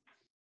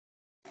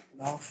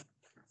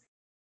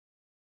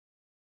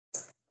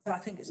 So I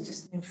think it's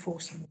just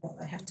enforcing what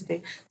they have to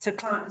do. So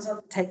client has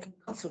undertaken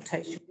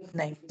consultation with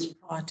neighbours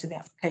prior to the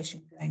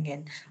application going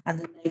in, and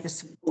the neighbours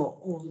support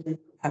all the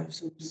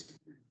proposals.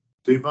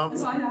 Do Bob?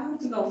 So I have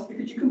to laugh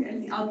because you couldn't get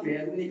anything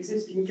uglier than the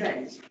existing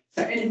gate.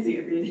 So anything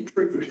would be an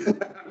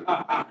improvement.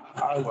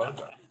 Oh, well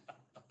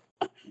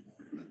done.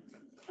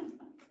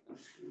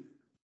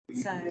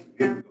 So,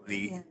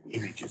 The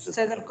images of.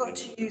 so they've got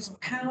to use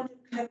powder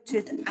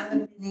coated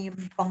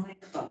aluminium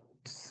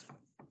bifolds.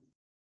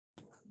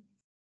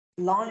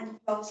 Lime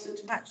plaster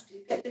to match. Do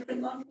you get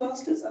different lime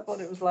plasters? I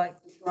thought it was like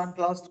lime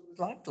plaster was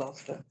lime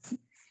plaster.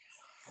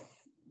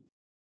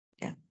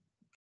 Yeah.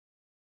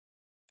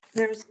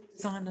 There is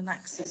design and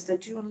access. So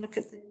do you want to look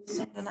at the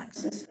design and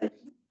access?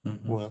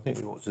 Well, I think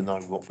we want to know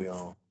what we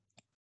are.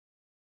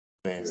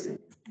 There. Let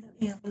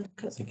me have a look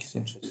I at. think it's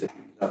interesting.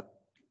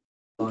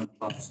 Lime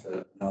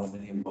plaster,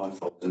 aluminium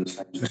bifold in the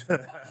same.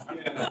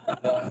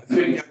 I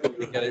think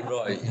we get it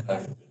right, you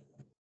know.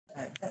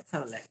 Let's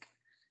have a look.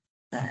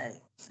 So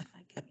if I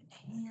go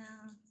in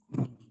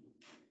here.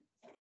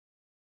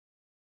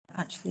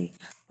 Actually,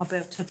 I'll be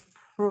able to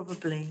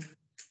probably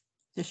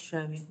just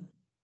show you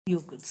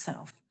your good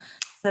self.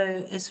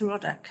 So it's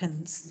Rod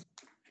Atkins.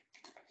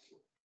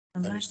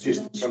 And And it's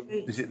just, Magdalen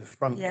Street. is it the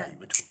front Yeah. gate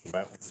we're talking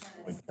about? Or the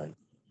side gate?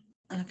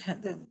 Okay,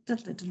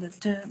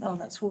 oh,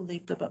 that's all the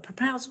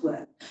proposed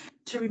work.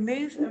 To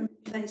remove and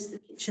replace the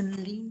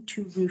kitchen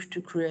lean-to roof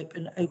to create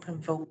an open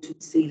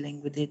vaulted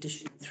ceiling with the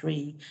addition of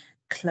 3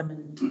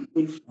 Clement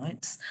roof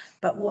lights.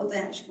 But what they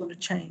actually want to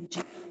change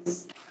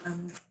is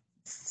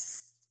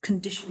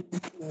condition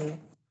 4.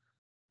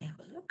 Have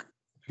a look.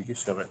 If you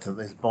just go back to,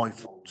 there's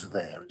bifolds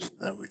there, isn't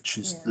there, which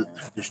is the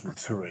Yeah. additional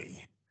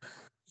 3.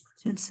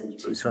 So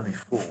it's only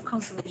 4.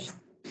 Conservation.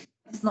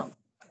 It's not.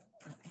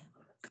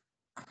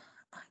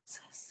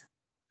 Access.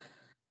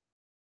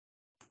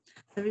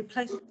 The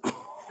replacement of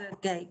the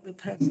gate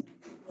replacement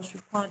was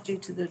required due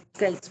to the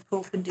gate's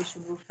poor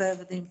condition will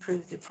further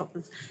improve the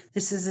problems.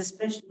 This is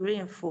especially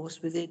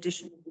reinforced with the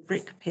addition of the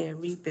brick pier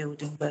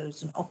rebuilding, where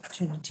there's an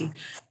opportunity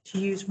to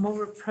use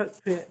more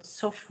appropriate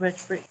soft red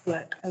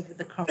brickwork over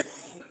the current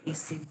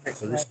PC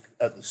So this brickwork.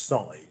 at the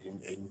side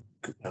in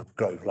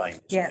Grove Lane.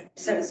 isn't Yeah, it?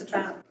 so it's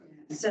about,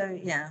 so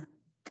yeah.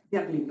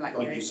 The ugly black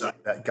Like you gate. say,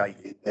 that gate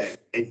is there,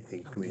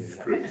 anything can be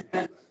improved.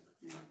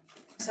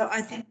 So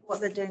I think what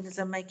they're doing is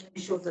they're making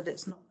sure that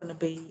it's not going to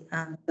be,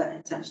 that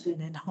it's actually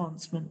an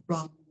enhancement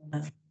rather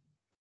than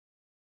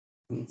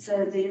a.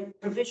 So the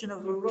provision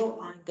of a wrought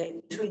iron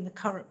gate between the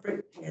current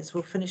brick piers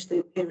will finish the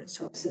appearance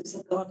of, since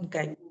the garden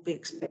gate will be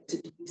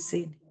expected to be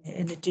seen here,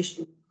 in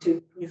addition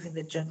to improving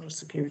the general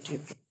security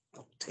of the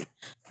property.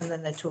 And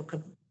then they talk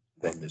about.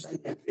 Then there's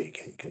the big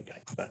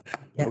gate. But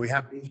Yeah. are we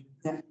happy?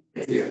 Yeah.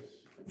 Yeah.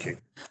 Thank you.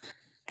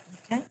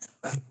 Okay,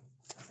 so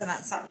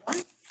that's that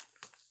one.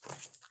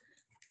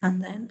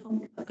 And then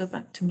I'll go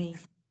back to me.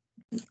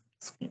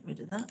 Let's get rid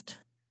of that.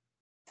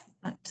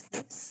 Back to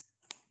this.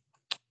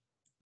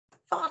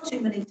 Far too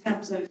many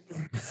tabs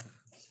open.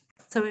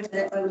 So if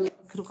I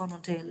could have gone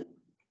on to here,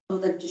 or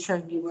they've just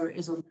shown you where it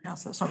is on the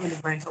house. That's not really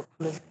very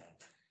helpful, is it?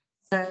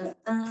 So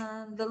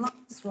the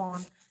last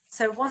one.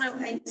 So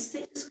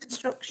 1086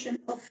 construction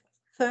of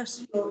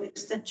first floor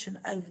extension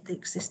over the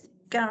existing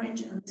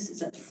garage, and this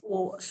is at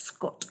 4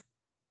 Scott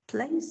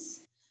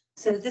Place.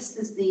 So this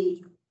is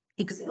the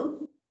exit.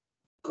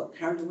 Got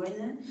carried away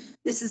there.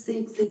 This is the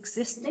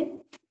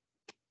existing.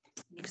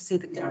 You can see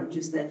the garage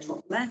is there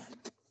top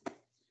left.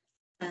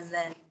 And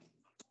then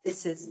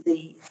this is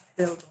the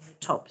build on the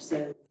top.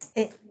 So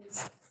it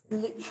is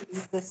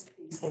literally this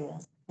piece here.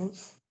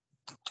 Oops.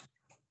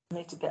 I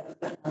need to get a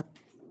better.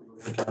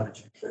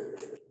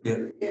 Yeah.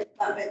 Yeah,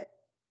 that bit.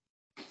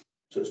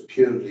 So it's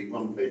purely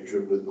one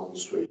bedroom with an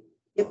ensuite.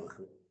 Yep.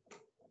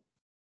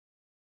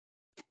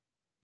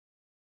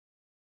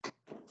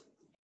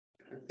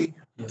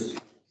 Yes.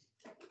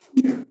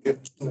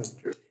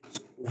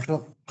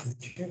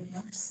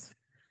 Nice.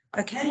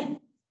 Okay.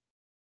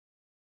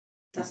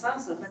 That's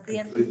awesome. At the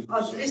end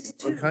of list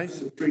two, Okay,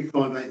 so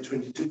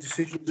 35822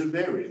 decisions of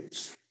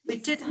variance. we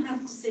did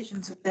have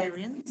decisions of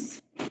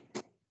variance.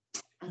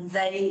 And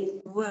they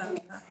were,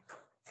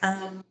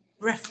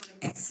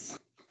 reference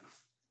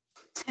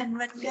 10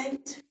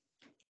 Redgate,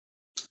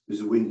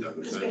 There's a window.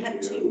 because we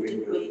had two,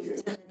 didn't we,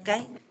 for 10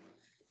 Redgate?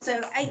 So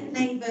 8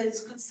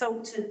 neighbours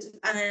consulted,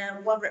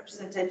 one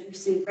representative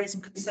received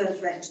raising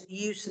concerns related to the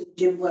use of the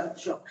gym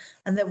workshop,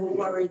 and they were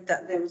worried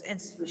that there was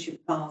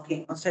insufficient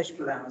parking on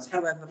sociable hours.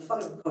 However,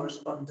 following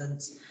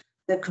correspondence,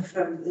 they've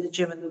confirmed that the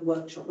gym and the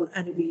workshop will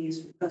only be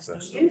used for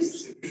personal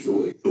use.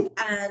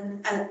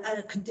 And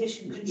a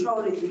condition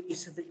controlling the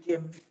use of the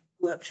gym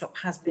workshop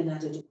has been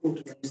added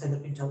accordingly, so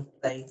they've been told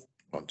that they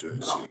Can't do it.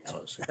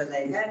 but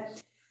there you go.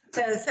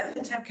 So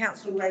Thetford Town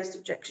Council raised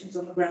objections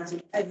on the grounds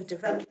of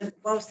overdevelopment.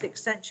 Whilst the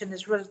extension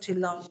is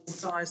relatively large in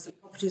size, the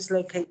property is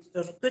located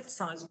on a good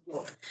sized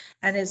plot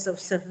and is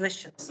of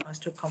sufficient size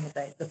to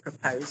accommodate the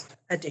proposed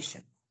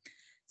addition.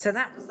 So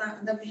that was that,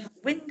 and then we have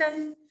the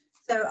window.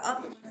 So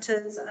other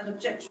matters, an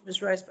objection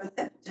was raised by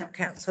Thetford Town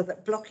Council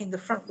that blocking the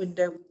front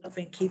window would not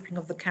be in keeping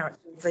of the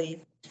character of the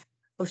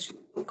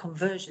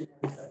conversion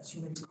area,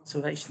 assuming it's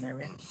conservation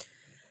area.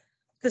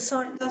 The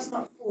site does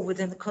not fall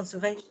within the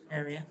conservation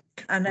area,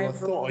 and Well, I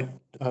overall, thought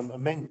I'd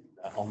amend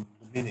that on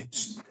the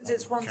minutes. because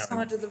it's one Karen.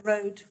 side of the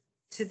road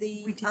to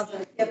the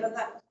other, yeah, but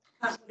that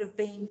would have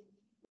been,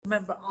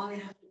 remember, I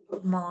had to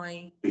put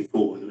my,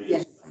 Before the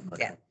minutes.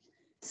 yeah.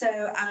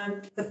 So,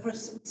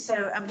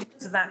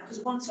 because of that,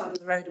 because one side of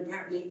the road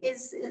apparently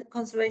is in the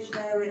conservation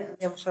area and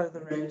the other side of the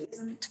road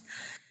isn't.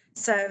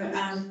 So,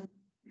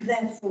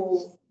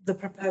 therefore, the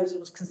proposal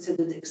was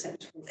considered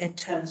acceptable in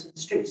terms of the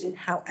streets.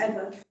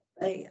 However,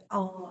 they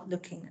are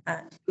looking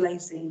at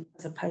glazing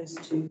as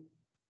opposed to.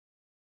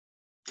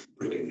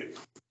 Brilliant.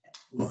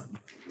 Right.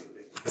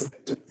 So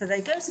there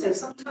you go. So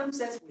sometimes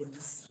there's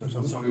wins.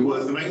 So something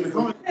worth making the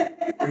comment.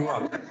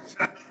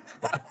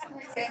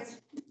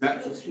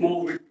 That's a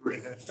small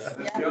victory. That's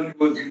the only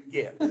one you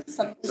get.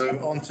 So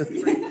on to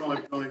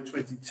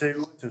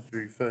 35922, to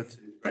refer to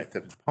Great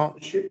Thetford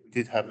Partnership. We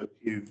did have a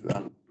few,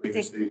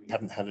 previously, we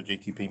haven't had a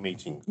GTP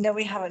meeting. No,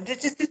 we haven't.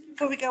 Just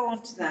before we go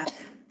on to that,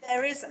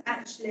 there is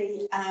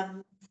actually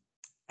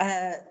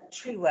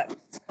tree work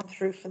that's come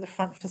through for the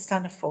front for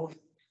Staniforth,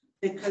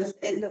 because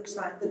it looks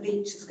like the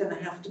beach is going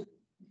to have to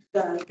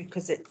go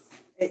because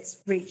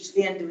it's reached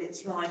the end of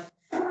its life.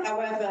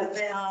 However,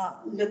 they are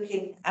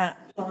looking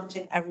at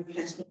planting a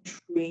replacement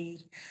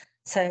tree.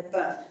 So,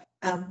 but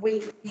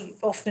we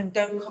often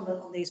don't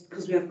comment on these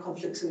because we have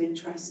conflicts of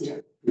interest.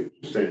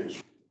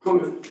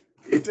 Comment,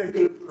 if they're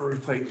going to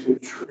replace a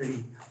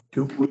tree,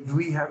 would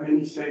we have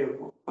any say on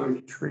what kind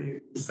of tree?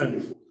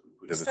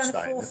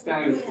 Staniforth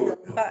will,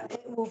 but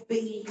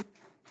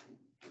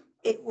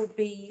it will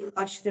be,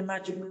 I should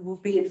imagine, we will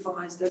be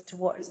advised as to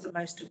what is the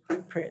most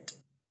appropriate.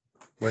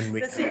 When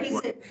we. The thing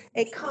is,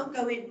 it can't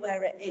go in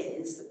where it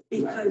is,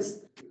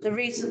 because the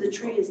reason the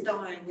tree is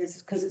dying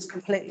is because it's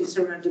completely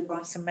surrounded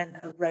by cement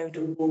and road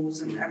and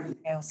walls and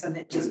everything else, and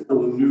it just.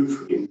 Or a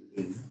new tree?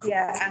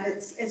 Yeah, and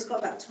it's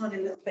got that tiny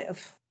little bit of,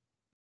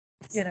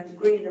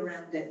 green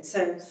around it,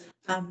 so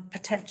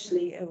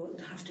potentially it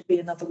would have to be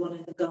another one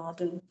in the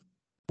garden.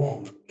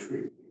 One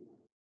tree.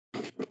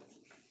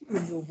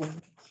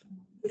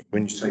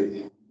 When you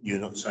say, you're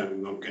not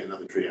saying we're not getting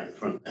another tree out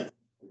front there,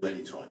 of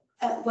any type.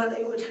 Well,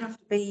 it would have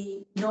to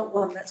be not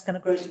one that's going to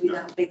grow to be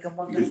that big, and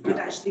one that could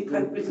actually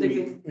cope with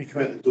living. We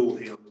come out the door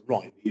here on the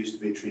right, there used to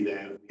be a tree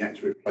there, we had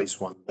to replace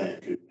one there.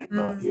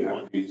 So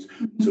it'll be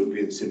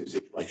in a similar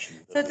situation.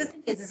 So the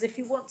thing is if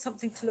you want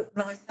something to look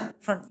nice at the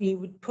front, you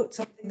would put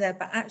something there,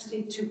 but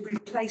actually to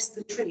replace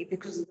the tree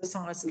because of the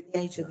size and the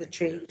age of the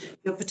tree,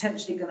 you're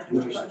potentially going to have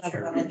to put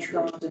another one in the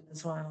garden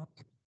as well.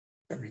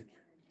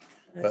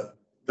 But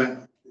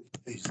that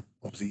is,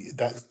 obviously,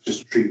 that's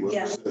just tree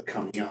works that are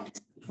coming up.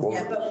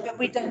 Yeah, but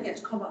we don't get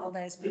to comment on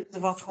those because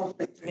of our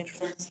conflict of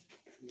interest.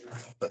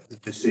 But the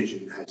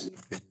decision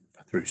hasn't been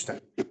through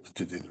staff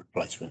to do the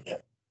replacement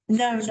yet.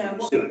 No,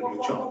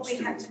 what we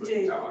had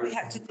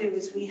to do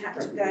is we had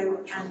to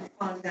go and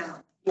find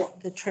out what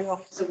the tree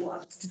officer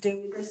wants to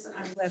do with this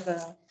and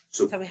whether,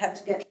 so we had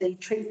to get the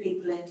tree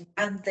people in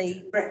and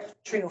the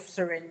tree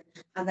officer in,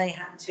 and they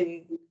had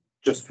to.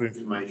 Just for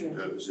information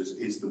purposes,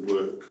 is the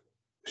work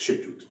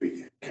scheduled to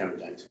be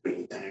carried out to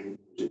bring it down?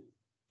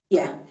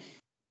 Yeah.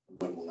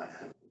 When will that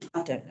happen?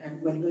 I don't know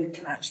when we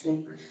can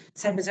actually,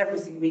 same as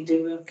everything we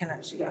do, we can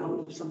actually get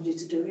hold of somebody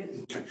to do it.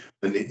 Okay,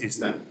 and is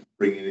that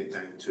bringing it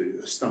down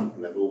to a stump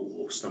level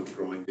or stump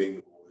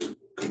grinding, or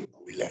are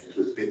we left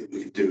with a bit that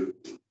we can do,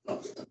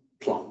 like a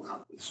plant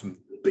up with some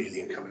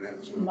beeling coming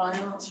out? My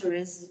answer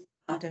is,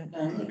 I don't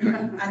know.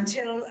 Okay.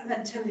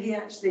 Until he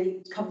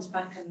actually comes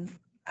back and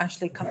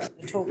actually comes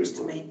and talks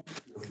to me,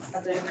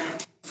 I don't know.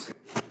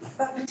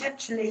 But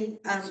potentially,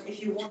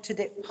 if you wanted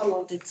it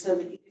polled so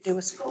that you could do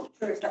a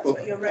sculpture, if that's Well,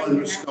 what you're either aiming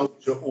a at.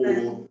 sculpture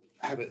or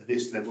have it at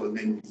this level and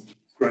then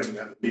growing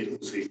out the middle,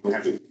 so you can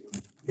have it.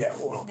 Yeah,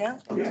 or, Yeah,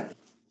 yeah,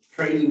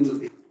 training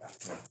the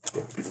so,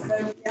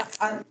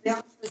 yeah, the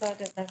answer is I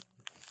don't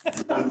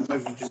know.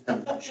 Maybe we just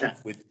have a chat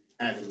with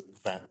Adam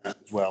about that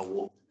as well,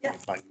 what Yeah.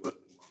 might work.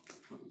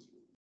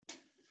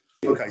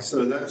 Okay,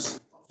 so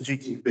that's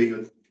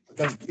GTB. I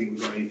don't think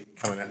we're going to be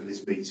coming out of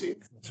this meeting.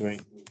 So we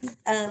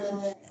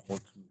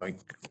want to make,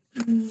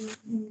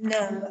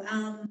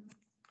 No,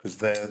 because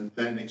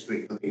their next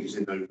week, I think, is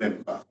in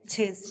November. it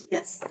is,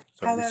 yes.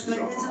 So this is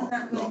However, our isn't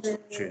that last when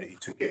opportunity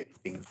to get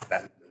things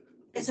back.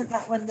 isn't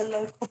that when the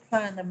local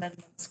plan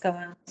amendments go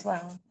out as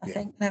well? I Yeah.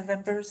 think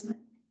November, isn't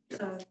it?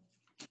 So.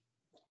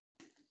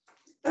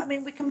 I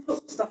mean, we can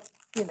put stuff,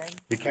 you know,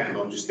 We can,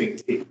 I just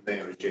think hit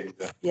their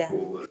agenda Yeah.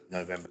 for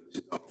November.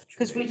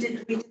 because we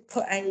did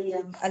put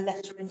a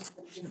letter into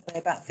them, didn't we,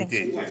 about We things we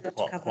did, yeah, wanted to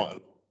quite a cover.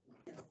 lot.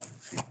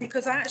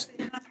 Because I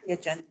actually had the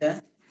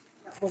agenda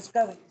that was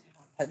going to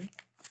happen.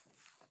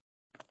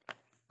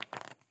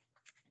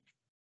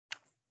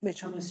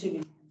 Which I'm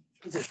assuming,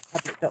 because it's a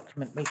public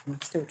document, we can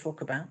still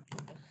talk about.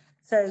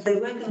 So they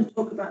were going to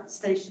talk about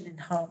station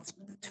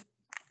enhancement.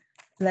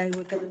 They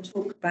were going to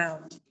talk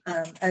about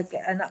an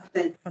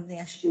update from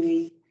the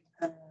SUE,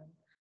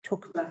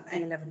 talk about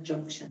A11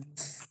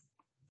 junctions.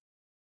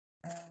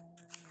 And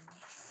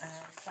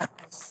that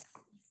was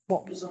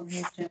what was on the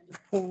agenda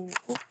for,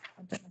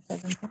 I don't know if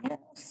there's anything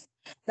else.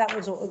 That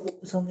was what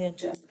was on the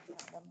agenda for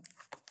that one.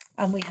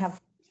 And we have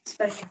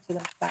spoken to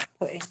them about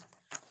putting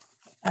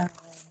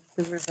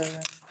the river and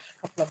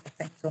a couple other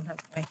things on,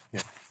 haven't we?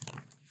 Yeah.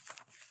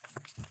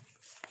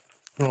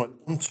 Right,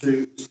 on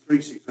to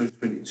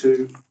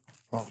 36022,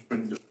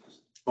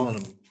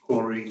 Farnham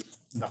Quarry,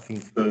 nothing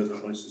further,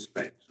 I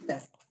suspect. No.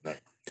 No.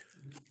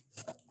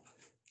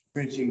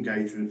 Community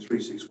engagement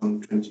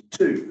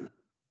 36122.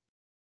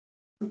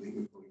 I think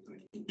we're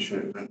probably going to show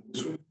that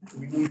this one.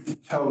 We need to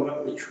tell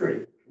about the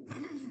tree.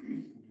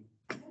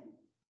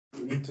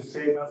 We need to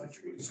say about the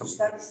tree.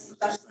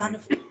 That's kind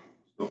of,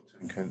 Not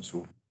town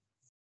council.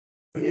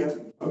 Yeah,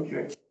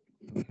 okay.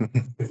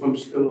 If I'm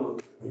still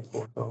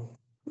on.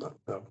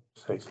 No,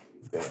 say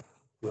something there,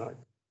 right.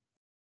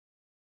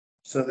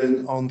 So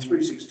then on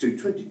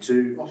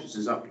 36222,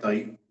 officers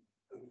update,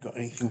 got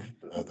anything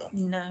further?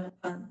 no,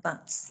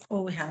 that's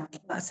all we have,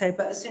 like I say,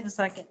 but as soon as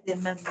I get the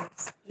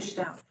amendments pushed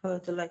out for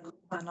the local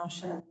plan, I'll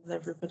share them with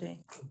everybody.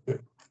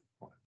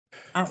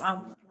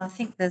 I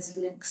think there's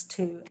links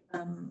to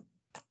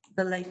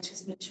the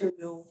latest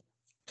material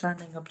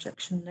planning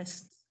objection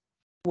list,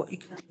 what you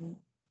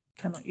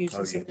cannot use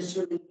as a yes.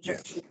 material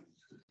objection.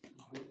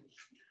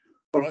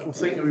 All right, well,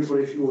 thank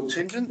everybody for your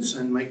attendance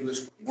and making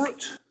us for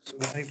it. So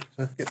we're able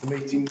to get the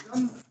meeting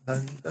done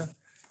and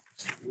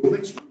see you all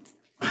next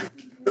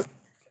month.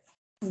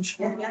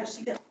 Yeah, we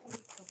actually get.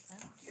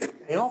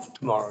 Day off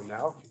tomorrow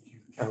now,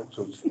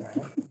 because you council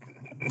staff.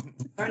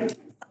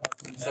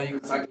 So you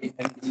can take it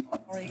anytime.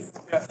 Sorry.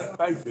 Yeah,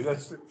 thank you,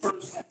 that's the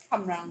first.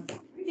 Come round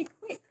really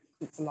quick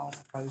since the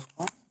last post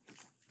one.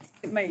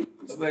 It may,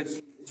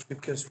 It's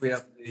because we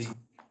have the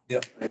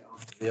update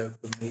after the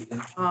open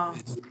meeting. Ah.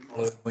 It's the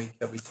following week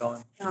every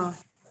time, oh,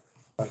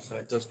 so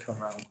it does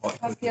come around quite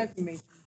how's the quickly. open meeting?